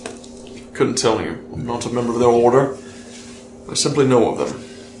 Couldn't tell you. I'm not a member of their order. I simply know of them.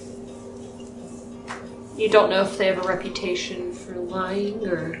 You don't know if they have a reputation for lying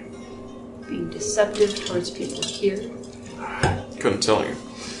or being deceptive towards people here? Couldn't tell you.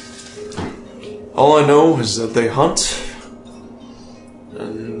 All I know is that they hunt,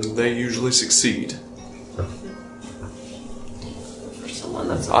 and they usually succeed. For someone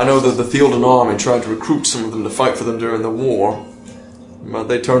that's I know that the Theoden army tried to recruit some of them to fight for them during the war, but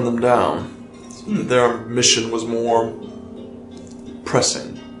they turned them down. Their mission was more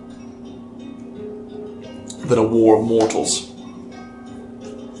pressing than a war of mortals.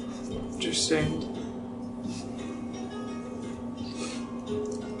 Interesting.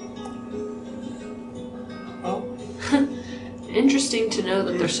 Oh. interesting to know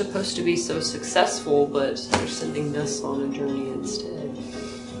that they're supposed to be so successful, but they're sending us on a journey instead.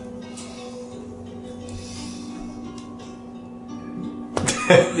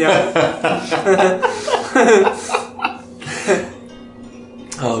 Yeah.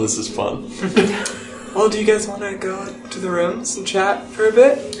 Oh, this is fun. Well, do you guys want to go to the rooms and chat for a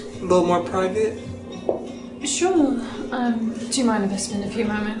bit? A little more private? Sure. Do you mind if I spend a few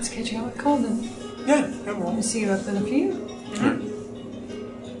moments catching up with Colin? Yeah, no I'll problem. see you up in a few.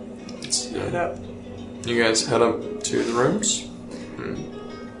 Let's Head up. You guys head up to the rooms.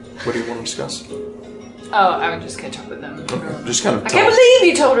 What do you want to discuss? Oh, I would just catch up with them. Okay, just kind of I tell can't us. believe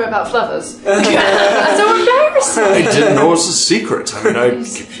you told her about Fluffers. That's so embarrassing. I didn't know it was a secret. I mean,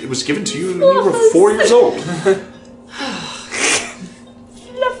 it was given to you when you were 4 years old.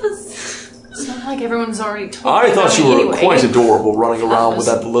 It's not like everyone's already told I me thought about you it were anyway. quite adorable running around with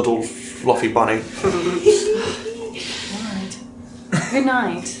that little fluffy bunny. Alright. Good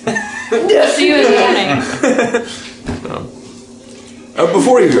night. See you in the morning.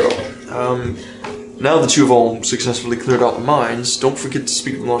 Before you go, now that you've all successfully cleared out the mines, don't forget to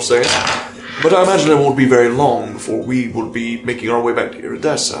speak with Marseille. But I imagine it won't be very long before we will be making our way back to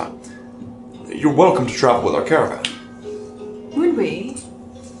Iridessa. You're welcome to travel with our caravan. Would we?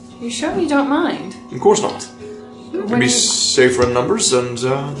 You sure you don't mind? Of course not. We'll When be are safer in numbers, and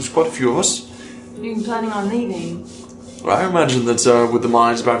there's quite a few of us. you planning on leaving? I imagine that with the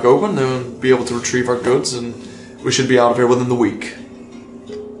mines back open, they'll be able to retrieve our goods, and we should be out of here within the week.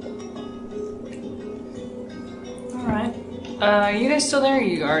 Alright. Are you guys still there, or are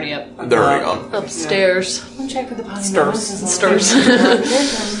you already up? They're already gone. Upstairs. I'll check with the party Stars. members. Stars.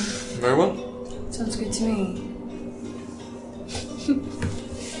 Very well. Sounds good to me.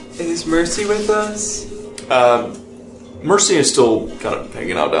 Is Mercy with us? Mercy is still kind of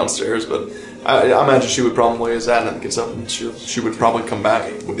hanging out downstairs, but I imagine she would probably, as Adnan gets up, and she would probably come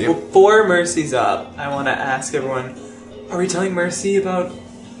back with you. Before Mercy's up, I want to ask everyone, are we telling Mercy about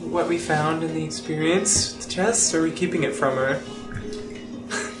what we found in the experience with the chest, or are we keeping it from her?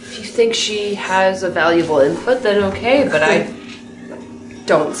 If you think she has a valuable input, then okay, but I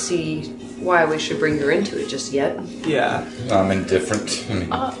don't see why we should bring her into it just yet. Yeah. I'm indifferent. I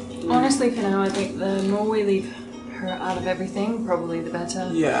mean, Honestly, for now, I think the more we leave her out of everything, probably the better.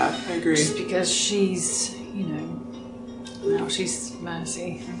 Yeah, I agree. Just because she's, well, she's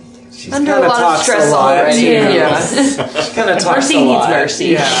Mercy. She's Under a kinda lot of talks stress a lot, already. too. Yeah. She kind of talks Mercy a needs lot. mercy.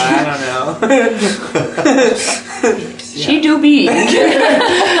 Yeah, I don't know. She do be.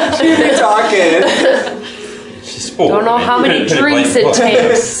 She be talking. she's spoiled. Don't know how many drinks it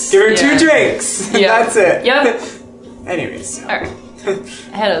takes. Give her 2 Yeah. drinks. Yeah. That's it. Yep. Anyways. Alright.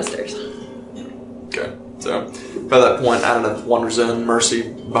 Head upstairs. Okay. So by that point, Adnan wanders in, Mercy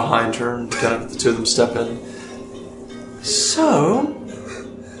behind her, and kind of the two of them step in. So,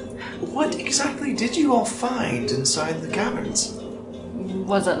 what exactly did you all find inside the caverns?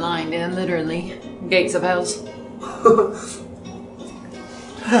 Wasn't lying there, literally. Gates of hells.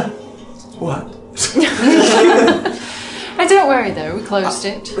 What? Don't worry though, we closed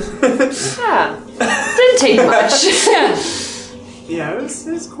it. Yeah. Didn't take much. Yeah. Yeah, it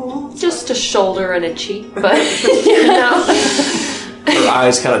was cool. Just a shoulder and a cheek, but you know. Her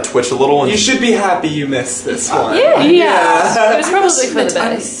eyes kind of twitch a little. And You should be happy you missed this one. Yeah. It was probably for the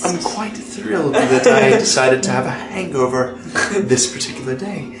best. I'm quite thrilled that I decided to have a hangover this particular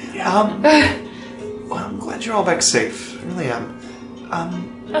day. Well, I'm glad you're all back safe. I really am.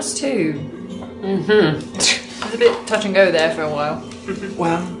 Us too. It was a bit touch and go there for a while.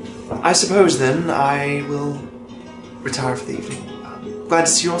 Well, I suppose then I will retire for the evening. Glad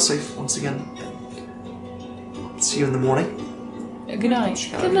to see you all safe once again. See you in the morning. Good night.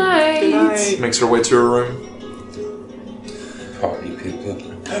 Good night. Good night. Makes her way to her room. Party people.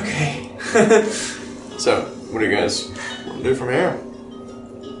 Okay. So, what do you guys want to do from here?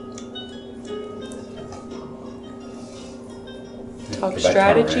 Talk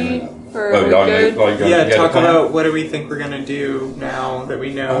strategy? Or Oh, y'all good? Yeah, talk about what do we think we're gonna do now that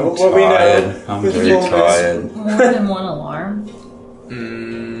we know what we tired. know. I'm with very fullness. tired. More than one alarm.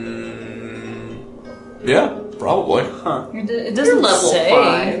 Yeah, probably. It doesn't level say.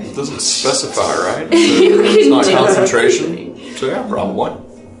 5. It doesn't specify, right? It's not concentration. So yeah, probably.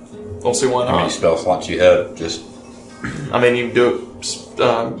 Don't see why How many not. spell slots you have? Just I mean, you can do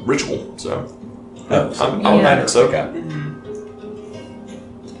it ritual, so I would imagine so. Okay.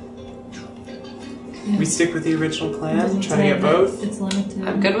 We stick with the original plan. Try to get both. It's limited.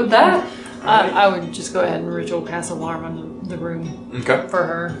 I'm good with that. I would just go ahead and ritual cast alarm on the room Okay. for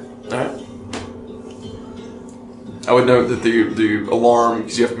her. All right. I would note that the alarm,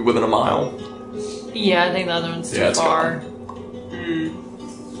 because you have to be within a mile. Yeah, I think the other one's too Yeah, it's far.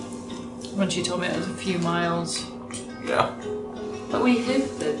 When she told me it was a few miles. Yeah. But we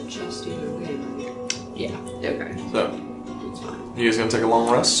hit the chest either way. Yeah. Okay. So, you guys gonna take a long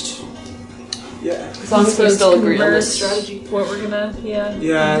rest? Yeah. As long as we still agree on this Converse strategy. What we're gonna,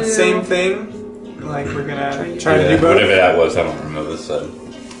 Yeah, do. same thing. Like we're gonna try to Yeah, do both. whatever that was, I don't remember. So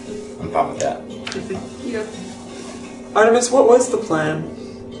I'm fine with that. Yep. Artemis, what was the plan?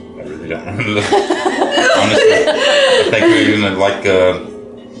 I really don't remember. Honestly, I think we're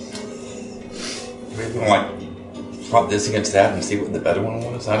gonna swap this against that and see what the better one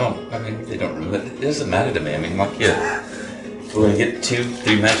was. I mean, they don't remember. It doesn't matter to me. I mean, we're gonna get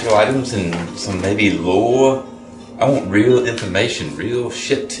 2-3 magical items and some maybe lore. I want real information, real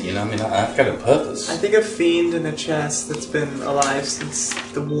shit. You know, I mean, I've got a purpose. I think a fiend in a chest that's been alive since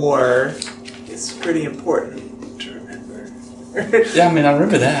the war is pretty important to remember. Yeah, I mean, I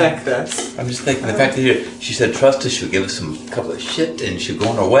remember that. Affect us. I'm just thinking the fact that she said trust us, she'll give us some couple of shit, and she'll go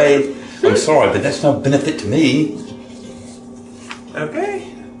on her way. I'm sorry, but that's no benefit to me.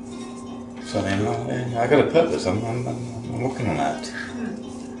 Okay. So I mean, I got a purpose. I'm working on that.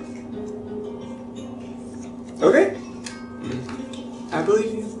 Okay. I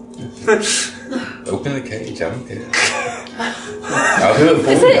believe you. Open the cage. I don't care. I'll do it for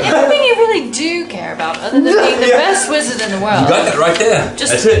Is you. there anything you really do care about other than being the best wizard in the world? You got that right there.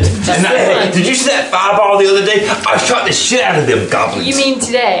 Just- That's it. just And the one. did you see that fireball the other day? I shot the shit out of them goblins. You mean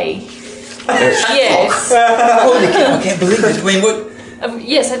today? Yes. Holy cow! I can't believe it. I mean, what?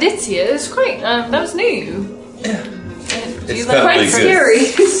 Yes, I did see it. It was quite. That was new. Yeah. You It's look quite totally good. scary.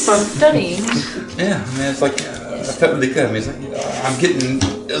 Stunning. Yeah. I mean, it's like I felt really good. I mean, it's like I'm getting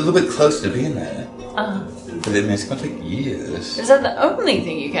a little bit closer to being there. But I mean, it's gonna take years. Is that the only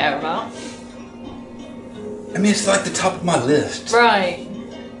thing you care about? I mean, it's like the top of my list. Right.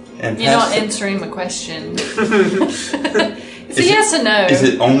 And You're not past it- answering my question. It's a yes or no. Is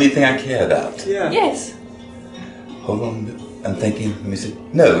it the only thing I care about? Yeah. Yes. Hold on, I'm thinking. Let me see.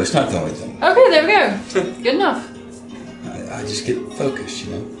 No, it's not the only thing. Okay, there we go. Good enough. I just get focused,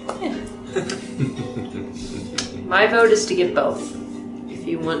 you know. My vote is to get both. If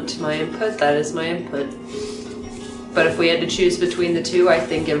you want my input, that is my input. But if we had to choose between the two, I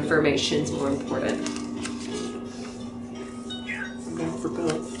think information's more important. I'm going for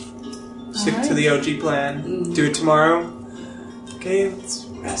both. Stick to the OG plan. Do it tomorrow. Okay, let's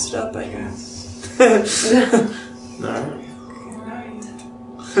rest up, I guess. Alright.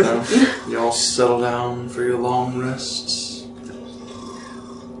 So, y'all settle down for your long rests.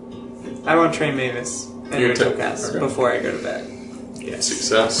 I want to train Mavis and You Ritual take- Cast okay. before I go to bed. Yeah,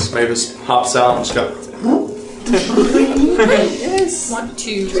 success. Mavis hops out and just go. Yes. Want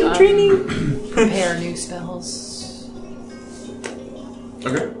to prepare new spells.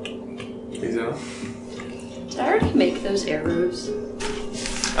 Okay. Easy enough. Did I already make those arrows?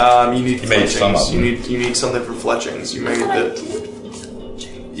 You need You made some of fletchings. them. You need something for fletchings. You made the.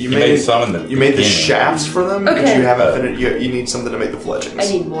 You made some in the You made the beginning. shafts for them, but Okay. you haven't finished. You need something to make the fletchings. I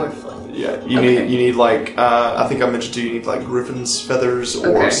need more flint. Yeah, you Okay. need like I think I mentioned to you. You need like griffin's feathers or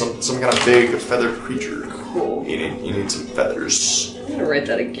Okay. some kind of big feathered creature. Cool. You need some feathers. I'm gonna write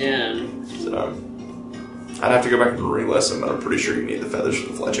that again. So, I'd have to go back and re-listen, but I'm pretty sure you need the feathers for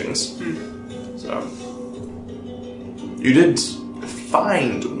the fletchings. So you did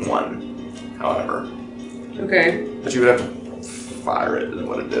find one, however, Okay. but you would have to fire it is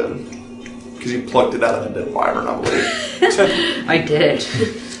what it did. Because you plucked it out of the dead wyvern, I believe. I did.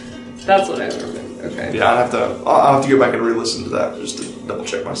 That's what I remember. Okay. Yeah, I'll have to go back and re-listen to that just to double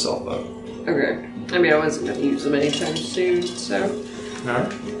check myself though. Okay. I mean, I wasn't going to use them anytime soon, so.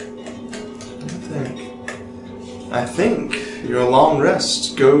 Alright. I think your long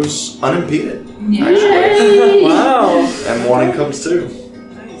rest goes unimpeded. Actually. Wow. And morning comes too.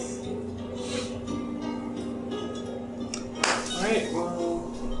 Nice. Alright, well.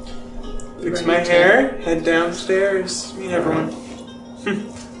 Fix my hair, head downstairs, meet everyone.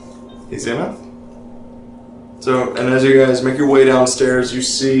 Easy enough. So, and as you guys make your way downstairs, you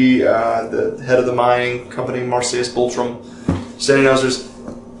see the head of the mining company, Marcius Bultrum, standing downstairs.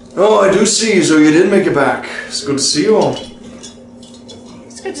 Oh, I do see you, so you did make it back. It's good to see you all.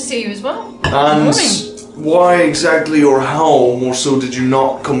 It's good to see you as well. And Good why exactly or how more so did you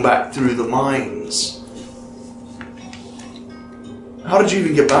not come back through the mines? How did you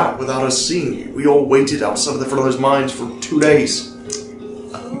even get back without us seeing you? We all waited outside of the front of those mines for 2 days.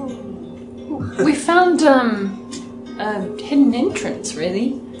 We found a hidden entrance,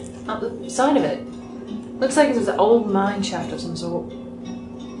 really, up the side of it. Looks like it was an old mine shaft of some sort.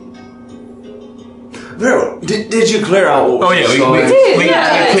 Very well. Did you clear out what was Oh yeah, we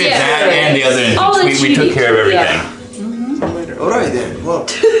inside? cleared that and the other entrance. We took care of everything. Alright then, well,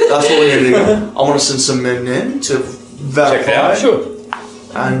 that's what we're going to do. I want to send some men in to verify. Check it out. Sure.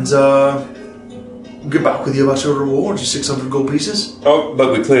 And get back with you about your reward, your 600 gold pieces. Oh,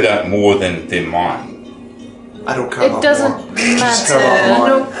 but we cleared out more than mine. I don't care It about doesn't more. Just care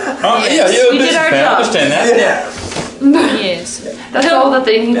matter. about mine. Oh yeah, we did our I job. understand that. Yeah. Yes. That's all that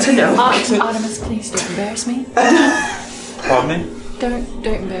they need to know. Artemis, please don't embarrass me. Pardon me? Don't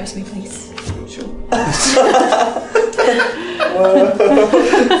embarrass me, please. Sure.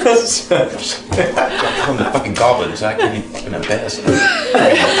 From the fucking goblins, I can't even fucking embarrass them.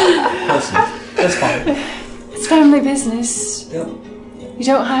 Listen, that's fine. It's family business. Yep. You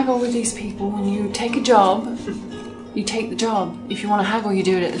don't haggle with these people. When you take a job, you take the job. If you want to haggle, you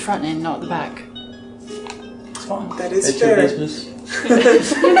do it at the front end, not at the back. It's fine. That is It's fair. your business.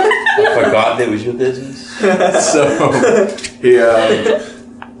 I forgot that was your business. So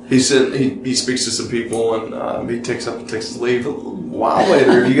he speaks to some people and he takes his leave. A while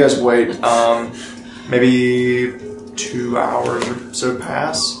later, you guys wait, maybe 2 hours or so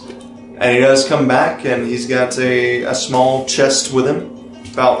pass, and he does come back and he's got a small chest with him,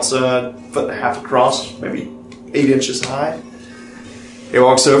 about a foot and a half across, maybe 8 inches high. He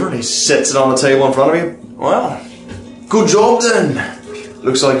walks over and he sets it on the table in front of you. Well, good job then.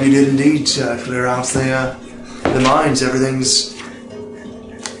 Looks like you did indeed clear out the mines. Everything's...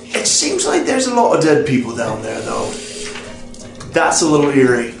 It seems like there's a lot of dead people down there, though. That's a little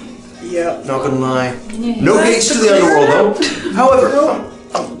eerie. Yeah. Not gonna lie. No gates to the underworld, though. However,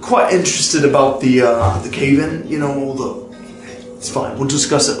 I'm quite interested about the cave-in. You know, all the... It's fine. We'll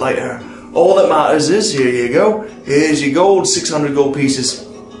discuss it later. All that matters is, here you go. Here's your gold, 600 gold pieces.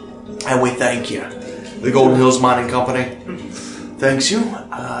 And we thank you. The Golden Hills Mining Company. Thanks you.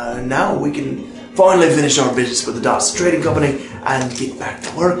 Now we can finally finish our business with the Dots Trading Company and get back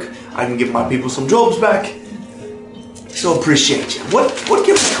to work. I can give my people some jobs back. So appreciate you. What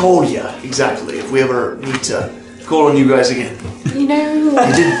can we call you exactly if we ever need to call on you guys again? You know,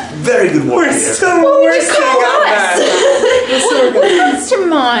 You did very good work We're here. still working on that. what comes to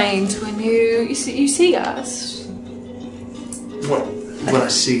mind when you see us? When I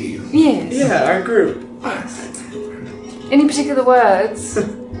see you. Yes. Yeah, our group. Any particular words?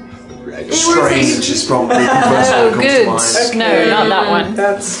 Strange is probably the first one Oh, that comes good. to mind. No, not that one.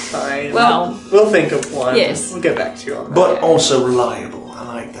 That's fine. Well, we'll think of one. Yes. We'll get back to you on that. But also reliable. I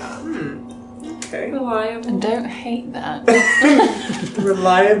like that. Okay. Reliable. and don't hate that.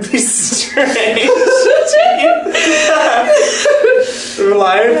 Reliably strange.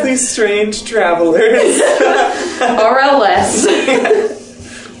 Reliably strange travelers. RLS.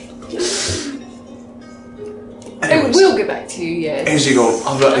 Anyways, We'll get back to you, yes. as you go,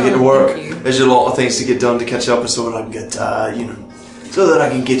 I've got to get to work. Thank you. There's a lot of things to get done to catch up, and so that I can get, so that I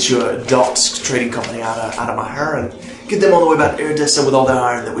can get your Dots Trading Company out of my hair and get them on the way back to Iridessa with all the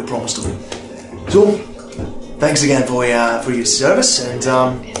iron that we promised them. So, thanks again for your service, and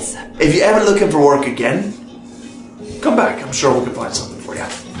if you're ever looking for work again, come back. I'm sure we can find something for you.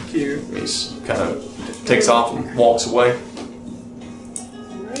 Thank you. He's kind of takes off and walks away,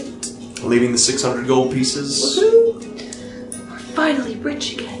 leaving the 600 gold pieces finally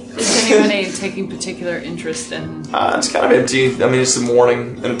rich again. Is anybody taking particular interest in? It's kind of empty. I mean, it's the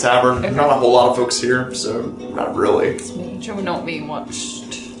morning in a tavern. Not a whole lot of folks here, so not really. Just making sure we're not being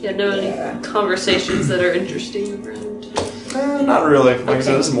watched. Yeah, no any conversations that are interesting around. Not really. Like I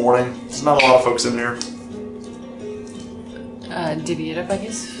said, it's morning. There's not a lot of folks in here. Divvy it up, I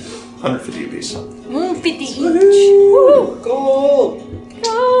guess. 150 apiece. 50 each. Woo! Gold.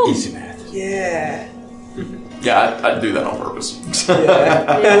 Go! Easy math. Yeah. Yeah, I'd do that on purpose. Yeah.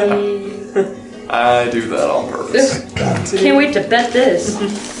 I do that on purpose. Can't wait to bet this.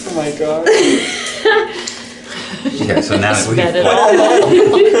 Oh my god. Yeah, so now that we've Bet it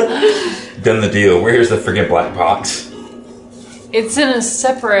done the deal, where's the friggin' black box? It's in a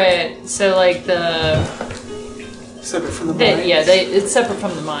separate, so like Separate from the mines. it's separate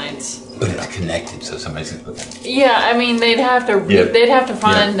from the mines. But it's connected, so somebody's gonna put that. Yeah, I mean they'd have to Yep. they'd have to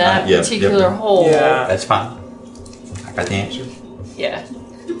find Yep. that Yep. particular Yep. hole. Yeah. That's fine. I got the answer. Yeah.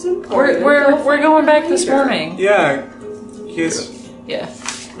 It's important. We're going back this morning. Yeah. You guys Yeah.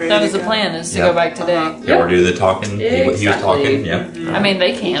 ready That to was the go? plan, is to Yeah. go back today. Yeah, we're doing the talking. He was Exactly. talking. Yeah, I mean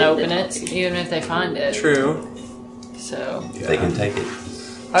they can't open it even if they find it. True. So they can take it.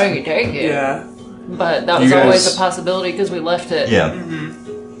 I can take it. Yeah. But that You was guys- always a possibility because we left it. Yeah.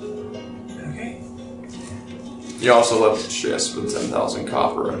 Okay. You also left the chest with 10,000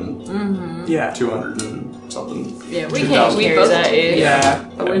 copper and Yeah. 200 and something. Yeah, we 2,000. can't carry both- that. Yeah.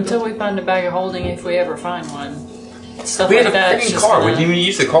 Until we find a bag of holding, if we ever find one. Stuff We had like a that. freaking car. We didn't even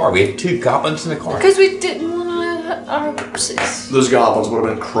use the car. We had 2 goblins in the car. Because we didn't want our horses. Those goblins would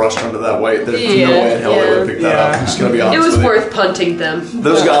have been crushed under that weight. There's Yeah, no way in hell they would have yeah. picked that up. Yeah. I'm just gonna be It honest was with you. worth punting them.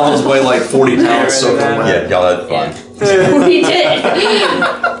 Those goblins weigh like 40 pounds soaking Yeah. wet. Yeah, y'all had fun. We did.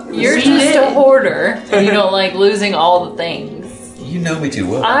 You're We just did. a hoarder, and you don't like losing all the things. You know me too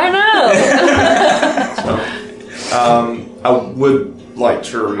well. I know. I would like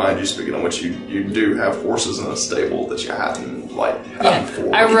to remind you, speaking of which, you do have horses in a stable that you hadn't had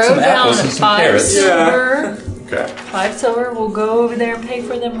before. I wrote some down apples and some 5 carrots. silver. Okay. 5 silver. We'll go over there and pay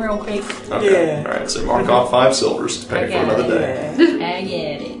for them real quick. Okay. Yeah. All right. So mark off 5 silvers to pay I for got another day. Yeah. I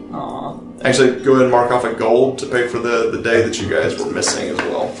get it. Aw. Actually, go ahead and mark off a gold to pay for the day that you guys were missing as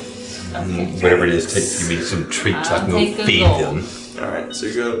well. Whatever it is, give me some treats so I can I'll take go a feed gold. them. All right. So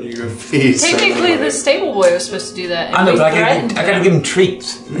you go feed. Technically, the stable boy was supposed to do that. And I know, we but I threatened gotta him. give them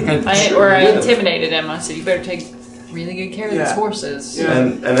treats. I intimidated him. I said, "You better take really good care of these Yeah. horses." Yeah.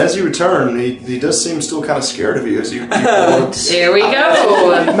 And as you return, he does seem still kind of scared of you as you. There we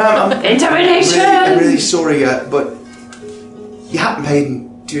go. Ma'am, I'm Intimidation. really sorry, but you haven't paid in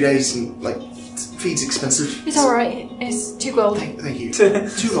 2 days, and feed's expensive. It's all right. It's 2 gold. Thank you. 2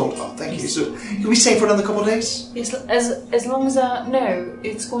 gold. Oh, thank you. So, can we stay for another couple of days? As long as I no,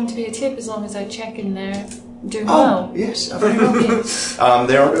 it's going to be a tip as long as I check in there doing Oh, well. yes. Very well.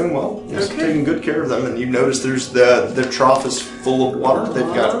 They are doing well. You're taking good care of them, and you notice there's the trough is full of water.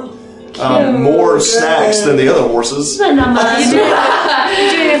 They've got more snacks than the other horses. You're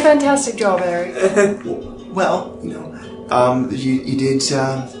doing a fantastic job, Eric. Well, you did.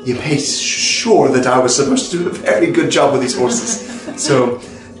 You made sure that I was supposed to do a very good job with these horses. So,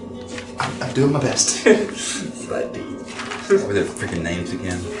 I'm doing my best. What were their freaking names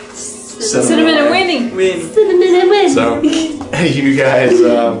again? Cinnamon and Winnie. Win. So, you guys.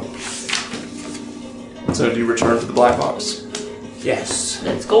 So, do you return to the black box? Yes.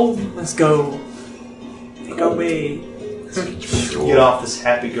 Let's go. Let's go. Take away. Get off this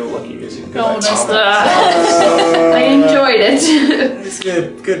happy-go-lucky music. and go Oh, back that's to the. I enjoyed it. It's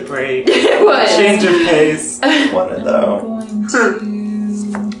good. Good break. It was. Change of pace. What though? Going to.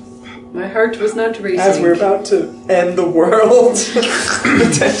 My heart was not racing. As we're about to end the world.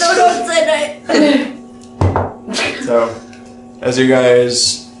 don't say that. So, as you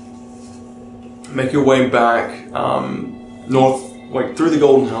guys make your way back north, through the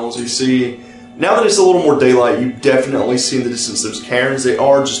Golden Hills, you see, now that it's a little more daylight, you definitely see in the distance those cairns. They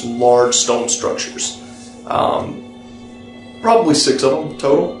are just large stone structures. Probably 6 of them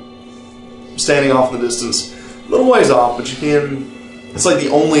total, standing off in the distance. A little ways off, but you can... It's like the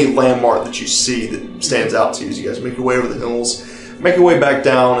only landmark that you see that stands out to you as you guys make your way over the hills, make your way back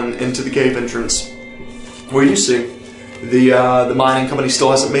down and into the cave entrance, where you see the mining company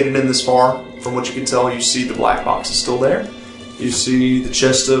still hasn't made it in this far. From what you can tell, you see the black box is still there. You see the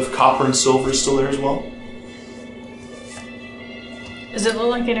chest of copper and silver is still there as well. Does it look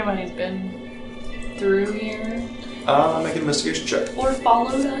like anybody's been through here? Make an investigation check. Or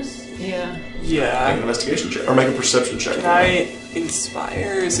followed us. Yeah. Make an Yeah. investigation check, or make a perception check. Can I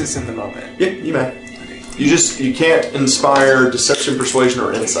inspire? Or is this in the moment? Yeah, you may. You can't inspire deception, persuasion,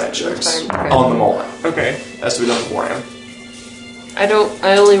 or insight checks Okay. on the moment. Okay. Has to be done beforehand.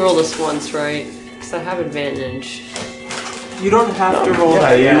 I only roll this once, right? Because I have advantage. You don't have to roll Yeah,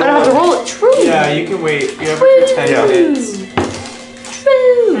 that. yeah. I don't have to roll it. True. Yeah, you can wait. You have it for 10 Yeah. minutes.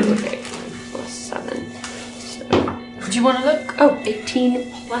 True. Okay. Plus 7. So, Would you want to look? oh,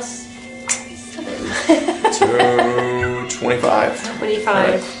 18 plus 7. So 25.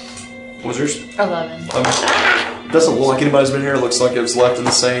 25. What was yours? 11. Doesn't look like anybody's been here. It looks like it was left in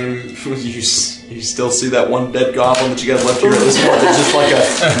the same. You still see that one dead goblin that you guys left here at this point. There's just like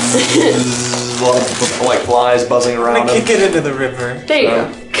a lot of like flies buzzing I'm around gonna him. kick it into the river. There you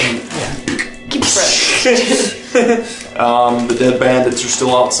go. Keep it fresh. The dead bandits are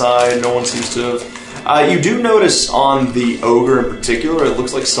still outside. No one seems to have. You do notice on the ogre in particular, it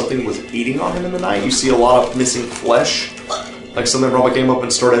looks like something was eating on him in the night. You see a lot of missing flesh. Like something probably came up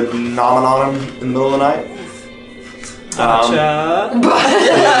and started gnawing on him in the middle of the night. Gotcha.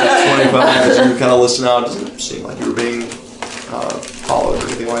 25 as you kind of listen out. It doesn't seem like you were being followed or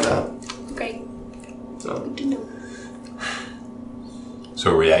anything like that. Okay. So,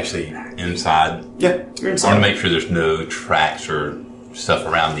 So are we actually inside? yeah, you're I want to inside. make sure there's no tracks or stuff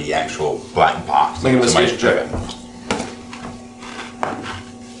around the actual black box. Make an Somebody's investigation check. tripping.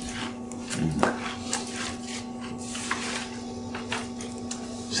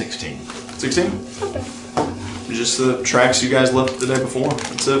 16. 16? Just the tracks you guys left the day before.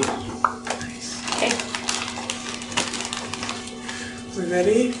 That's it. Okay. We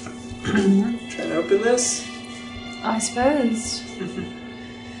ready? Trying to open this? I suppose.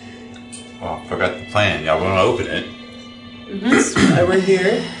 Well, I forgot the plan. Y'all want to open it? That's why we're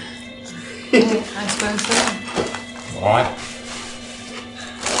here. I suppose so. Alright.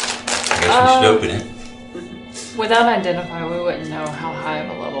 I guess we should open it. Without identify, we wouldn't know how high of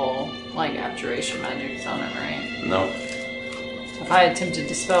a level, like, abjuration magic's on it, right? No. If I attempted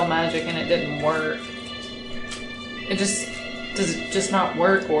to spell magic and it didn't work, does it just not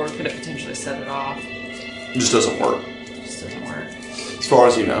work, or could it potentially set it off? It just doesn't work. It just doesn't work. As far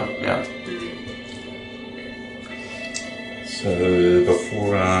as you know, yeah. So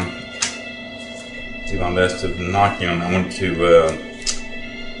before I do my best of knocking on, I want to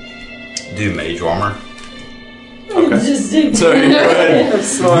do mage armor. Okay. So you go ahead. I'm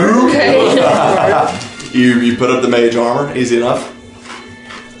smart. You put up the mage armor, easy enough.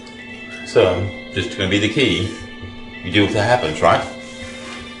 So, just going to be the key. You do what that happens, right?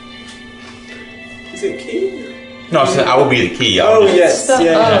 Is it key? No, I said I will be the key. I'll Oh, just- yes. Oh.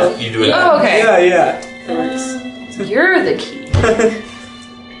 Yeah. You do it. Oh, okay. Yeah. That works. You're the key.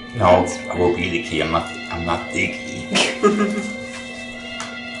 No, I will be the key. I'm not the key.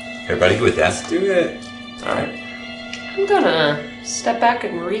 Everybody good with that? Do it. Alright. I'm gonna step back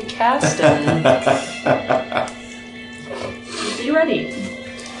and recast and be ready.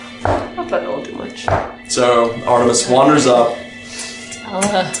 Not that it'll do much. So Artemis wanders up.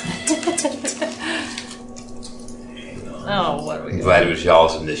 Oh, what are we I'm doing? glad it was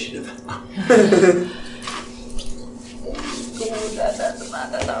y'all's initiative.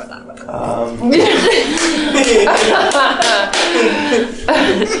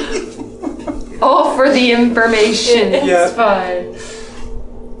 All for the information. Yeah. It's fine.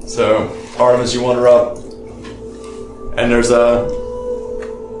 So Artemis, you wander up, and there's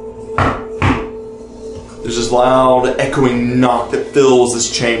this loud echoing knock that fills this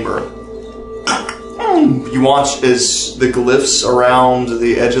chamber. You watch as the glyphs around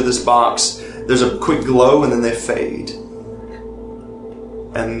the edge of this box, there's a quick glow and then they fade.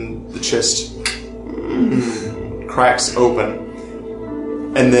 And the chest cracks open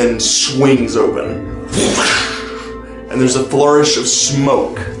and then swings open. And there's a flourish of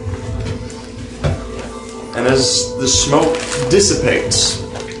smoke. And as the smoke dissipates,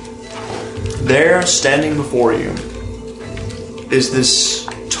 there, standing before you, is this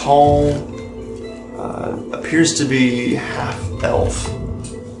tall, appears to be half-elf.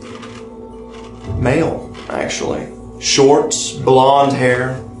 Male, actually. Short, blonde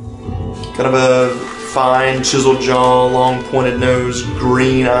hair, kind of a fine, chiseled jaw, long pointed nose,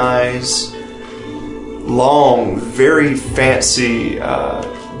 green eyes, long, very fancy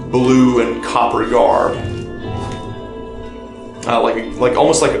blue and copper garb. Like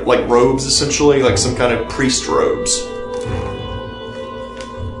almost like robes, essentially, like some kind of priest robes.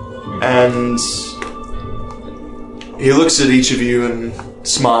 And he looks at each of you and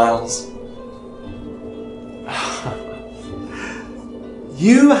smiles.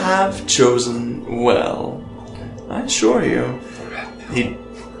 You have chosen well, I assure you. He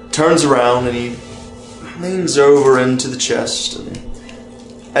turns around and he leans over into the chest, and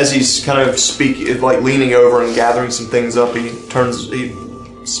as he's kind of leaning over and gathering some things up, he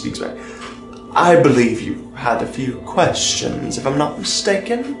speaks back. I believe you had a few questions, if I'm not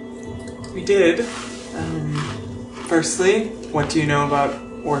mistaken. We did. Firstly, what do you know about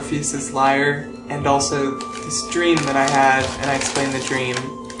Orpheus's lyre, and also this dream that I had, and I explained the dream.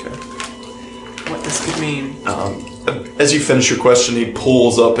 Okay. What this could mean. As you finish your question, he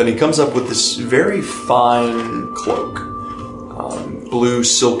pulls up and he comes up with this very fine cloak. Blue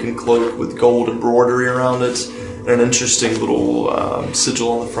silken cloak with gold embroidery around it, and an interesting little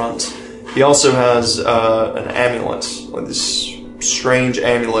sigil on the front. He also has an amulet, like this strange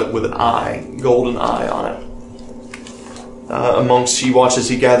amulet with an eye, golden eye on it. Amongst, he watches,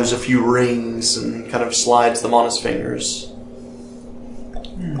 he gathers a few rings and kind of slides them on his fingers.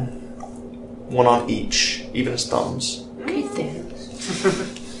 One on each, even his thumbs. Okay, then.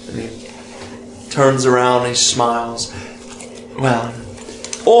 And he turns around and he smiles. Well,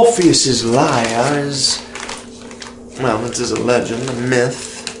 Orpheus's lyre is, well, it is a legend, a myth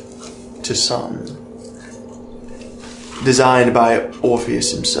to some. Designed by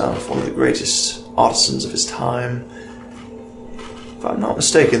Orpheus himself, one of the greatest artisans of his time. If I'm not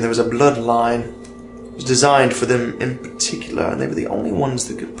mistaken, there was a bloodline. It was designed for them in particular, and they were the only ones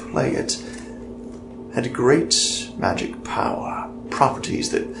that could play it. Had great magic power, properties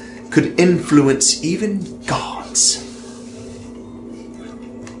that could influence even gods.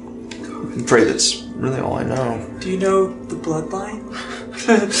 I'm afraid that's really all I know. Do you know the bloodline?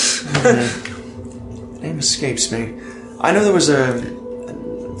 Name escapes me. I know there was the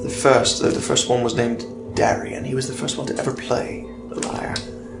first one was named Darian. He was the first one to ever play the lyre.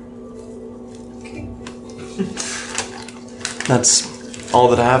 Okay. That's all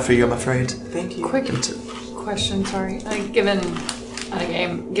that I have for you, I'm afraid. Thank you. Quick question, sorry. Given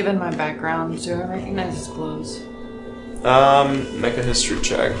my background, do I recognize his clothes? Make a history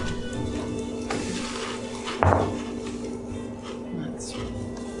check. That's flat.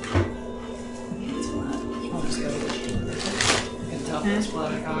 I'll just go with it. I can tell that's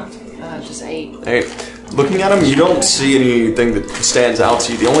flat or cocked. Just 8. Hey, looking at him, you don't see anything that stands out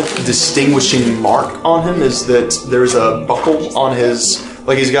to you. The only distinguishing mark on him is that there's a buckle on his,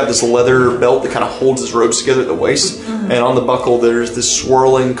 like he's got this leather belt that kind of holds his robes together at the waist, and on the buckle there's this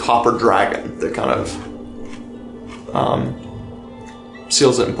swirling copper dragon that kind of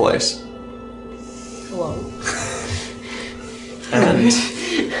seals it in place. Hello. And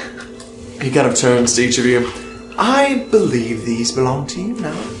he kind of turns to each of you. I believe these belong to you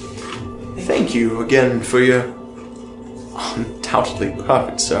now. Thank you again for your undoubtedly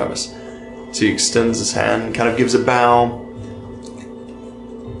perfect service. So he extends his hand, kind of gives a bow,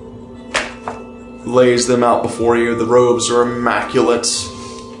 lays them out before you. The robes are immaculate.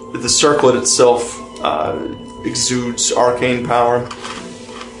 The circlet itself exudes arcane power.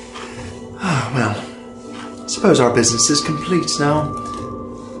 Well, I suppose our business is complete now.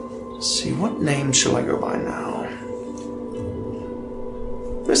 Let's see, what name shall I go by now?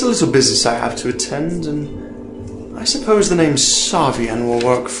 There's a little business I have to attend, and I suppose the name Savian will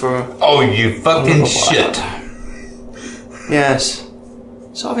work for... Oh, you fucking shit. Yes.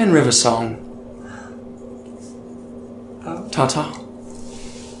 Savian Riversong. Ta-ta.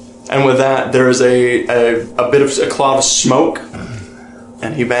 And with that, there is a bit of a cloud of smoke,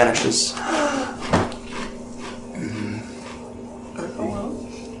 and he vanishes.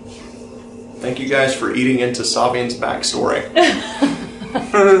 Thank you guys for eating into Savian's backstory.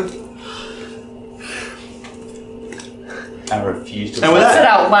 I refuse to. And with Said that,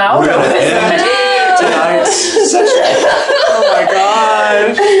 out loud. we're gonna end tonight's session. Oh my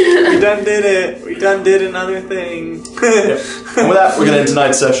gosh! We done did it. We done did another thing. And with that, we're gonna end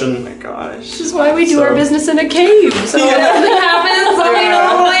tonight's session. Oh my gosh. This is why we do So- our business in a cave. So when anything happens,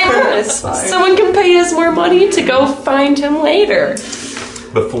 someone can pay us more money to go find him later.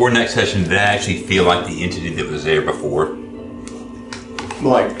 Before next session, did I actually feel like the entity that was there before?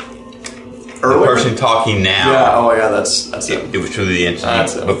 Like, The earlier? person talking now. Yeah, oh yeah, that's it. It was truly the entity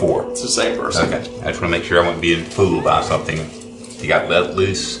That's it. before. It's the same person. Okay. I just want to make sure I wasn't being fooled by something. He got let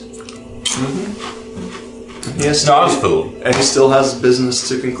loose. Yes, No, I was fooled. and he still has business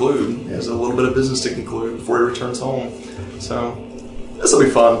to conclude. He has a little bit of business to conclude before he returns home. So, this will be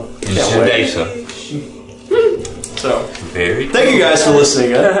fun. In Can't wait. Sudesa. So, Very thank you guys for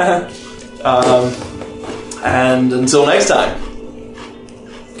listening in. And until next time,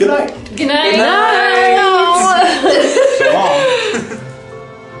 good night. Good night. Good night.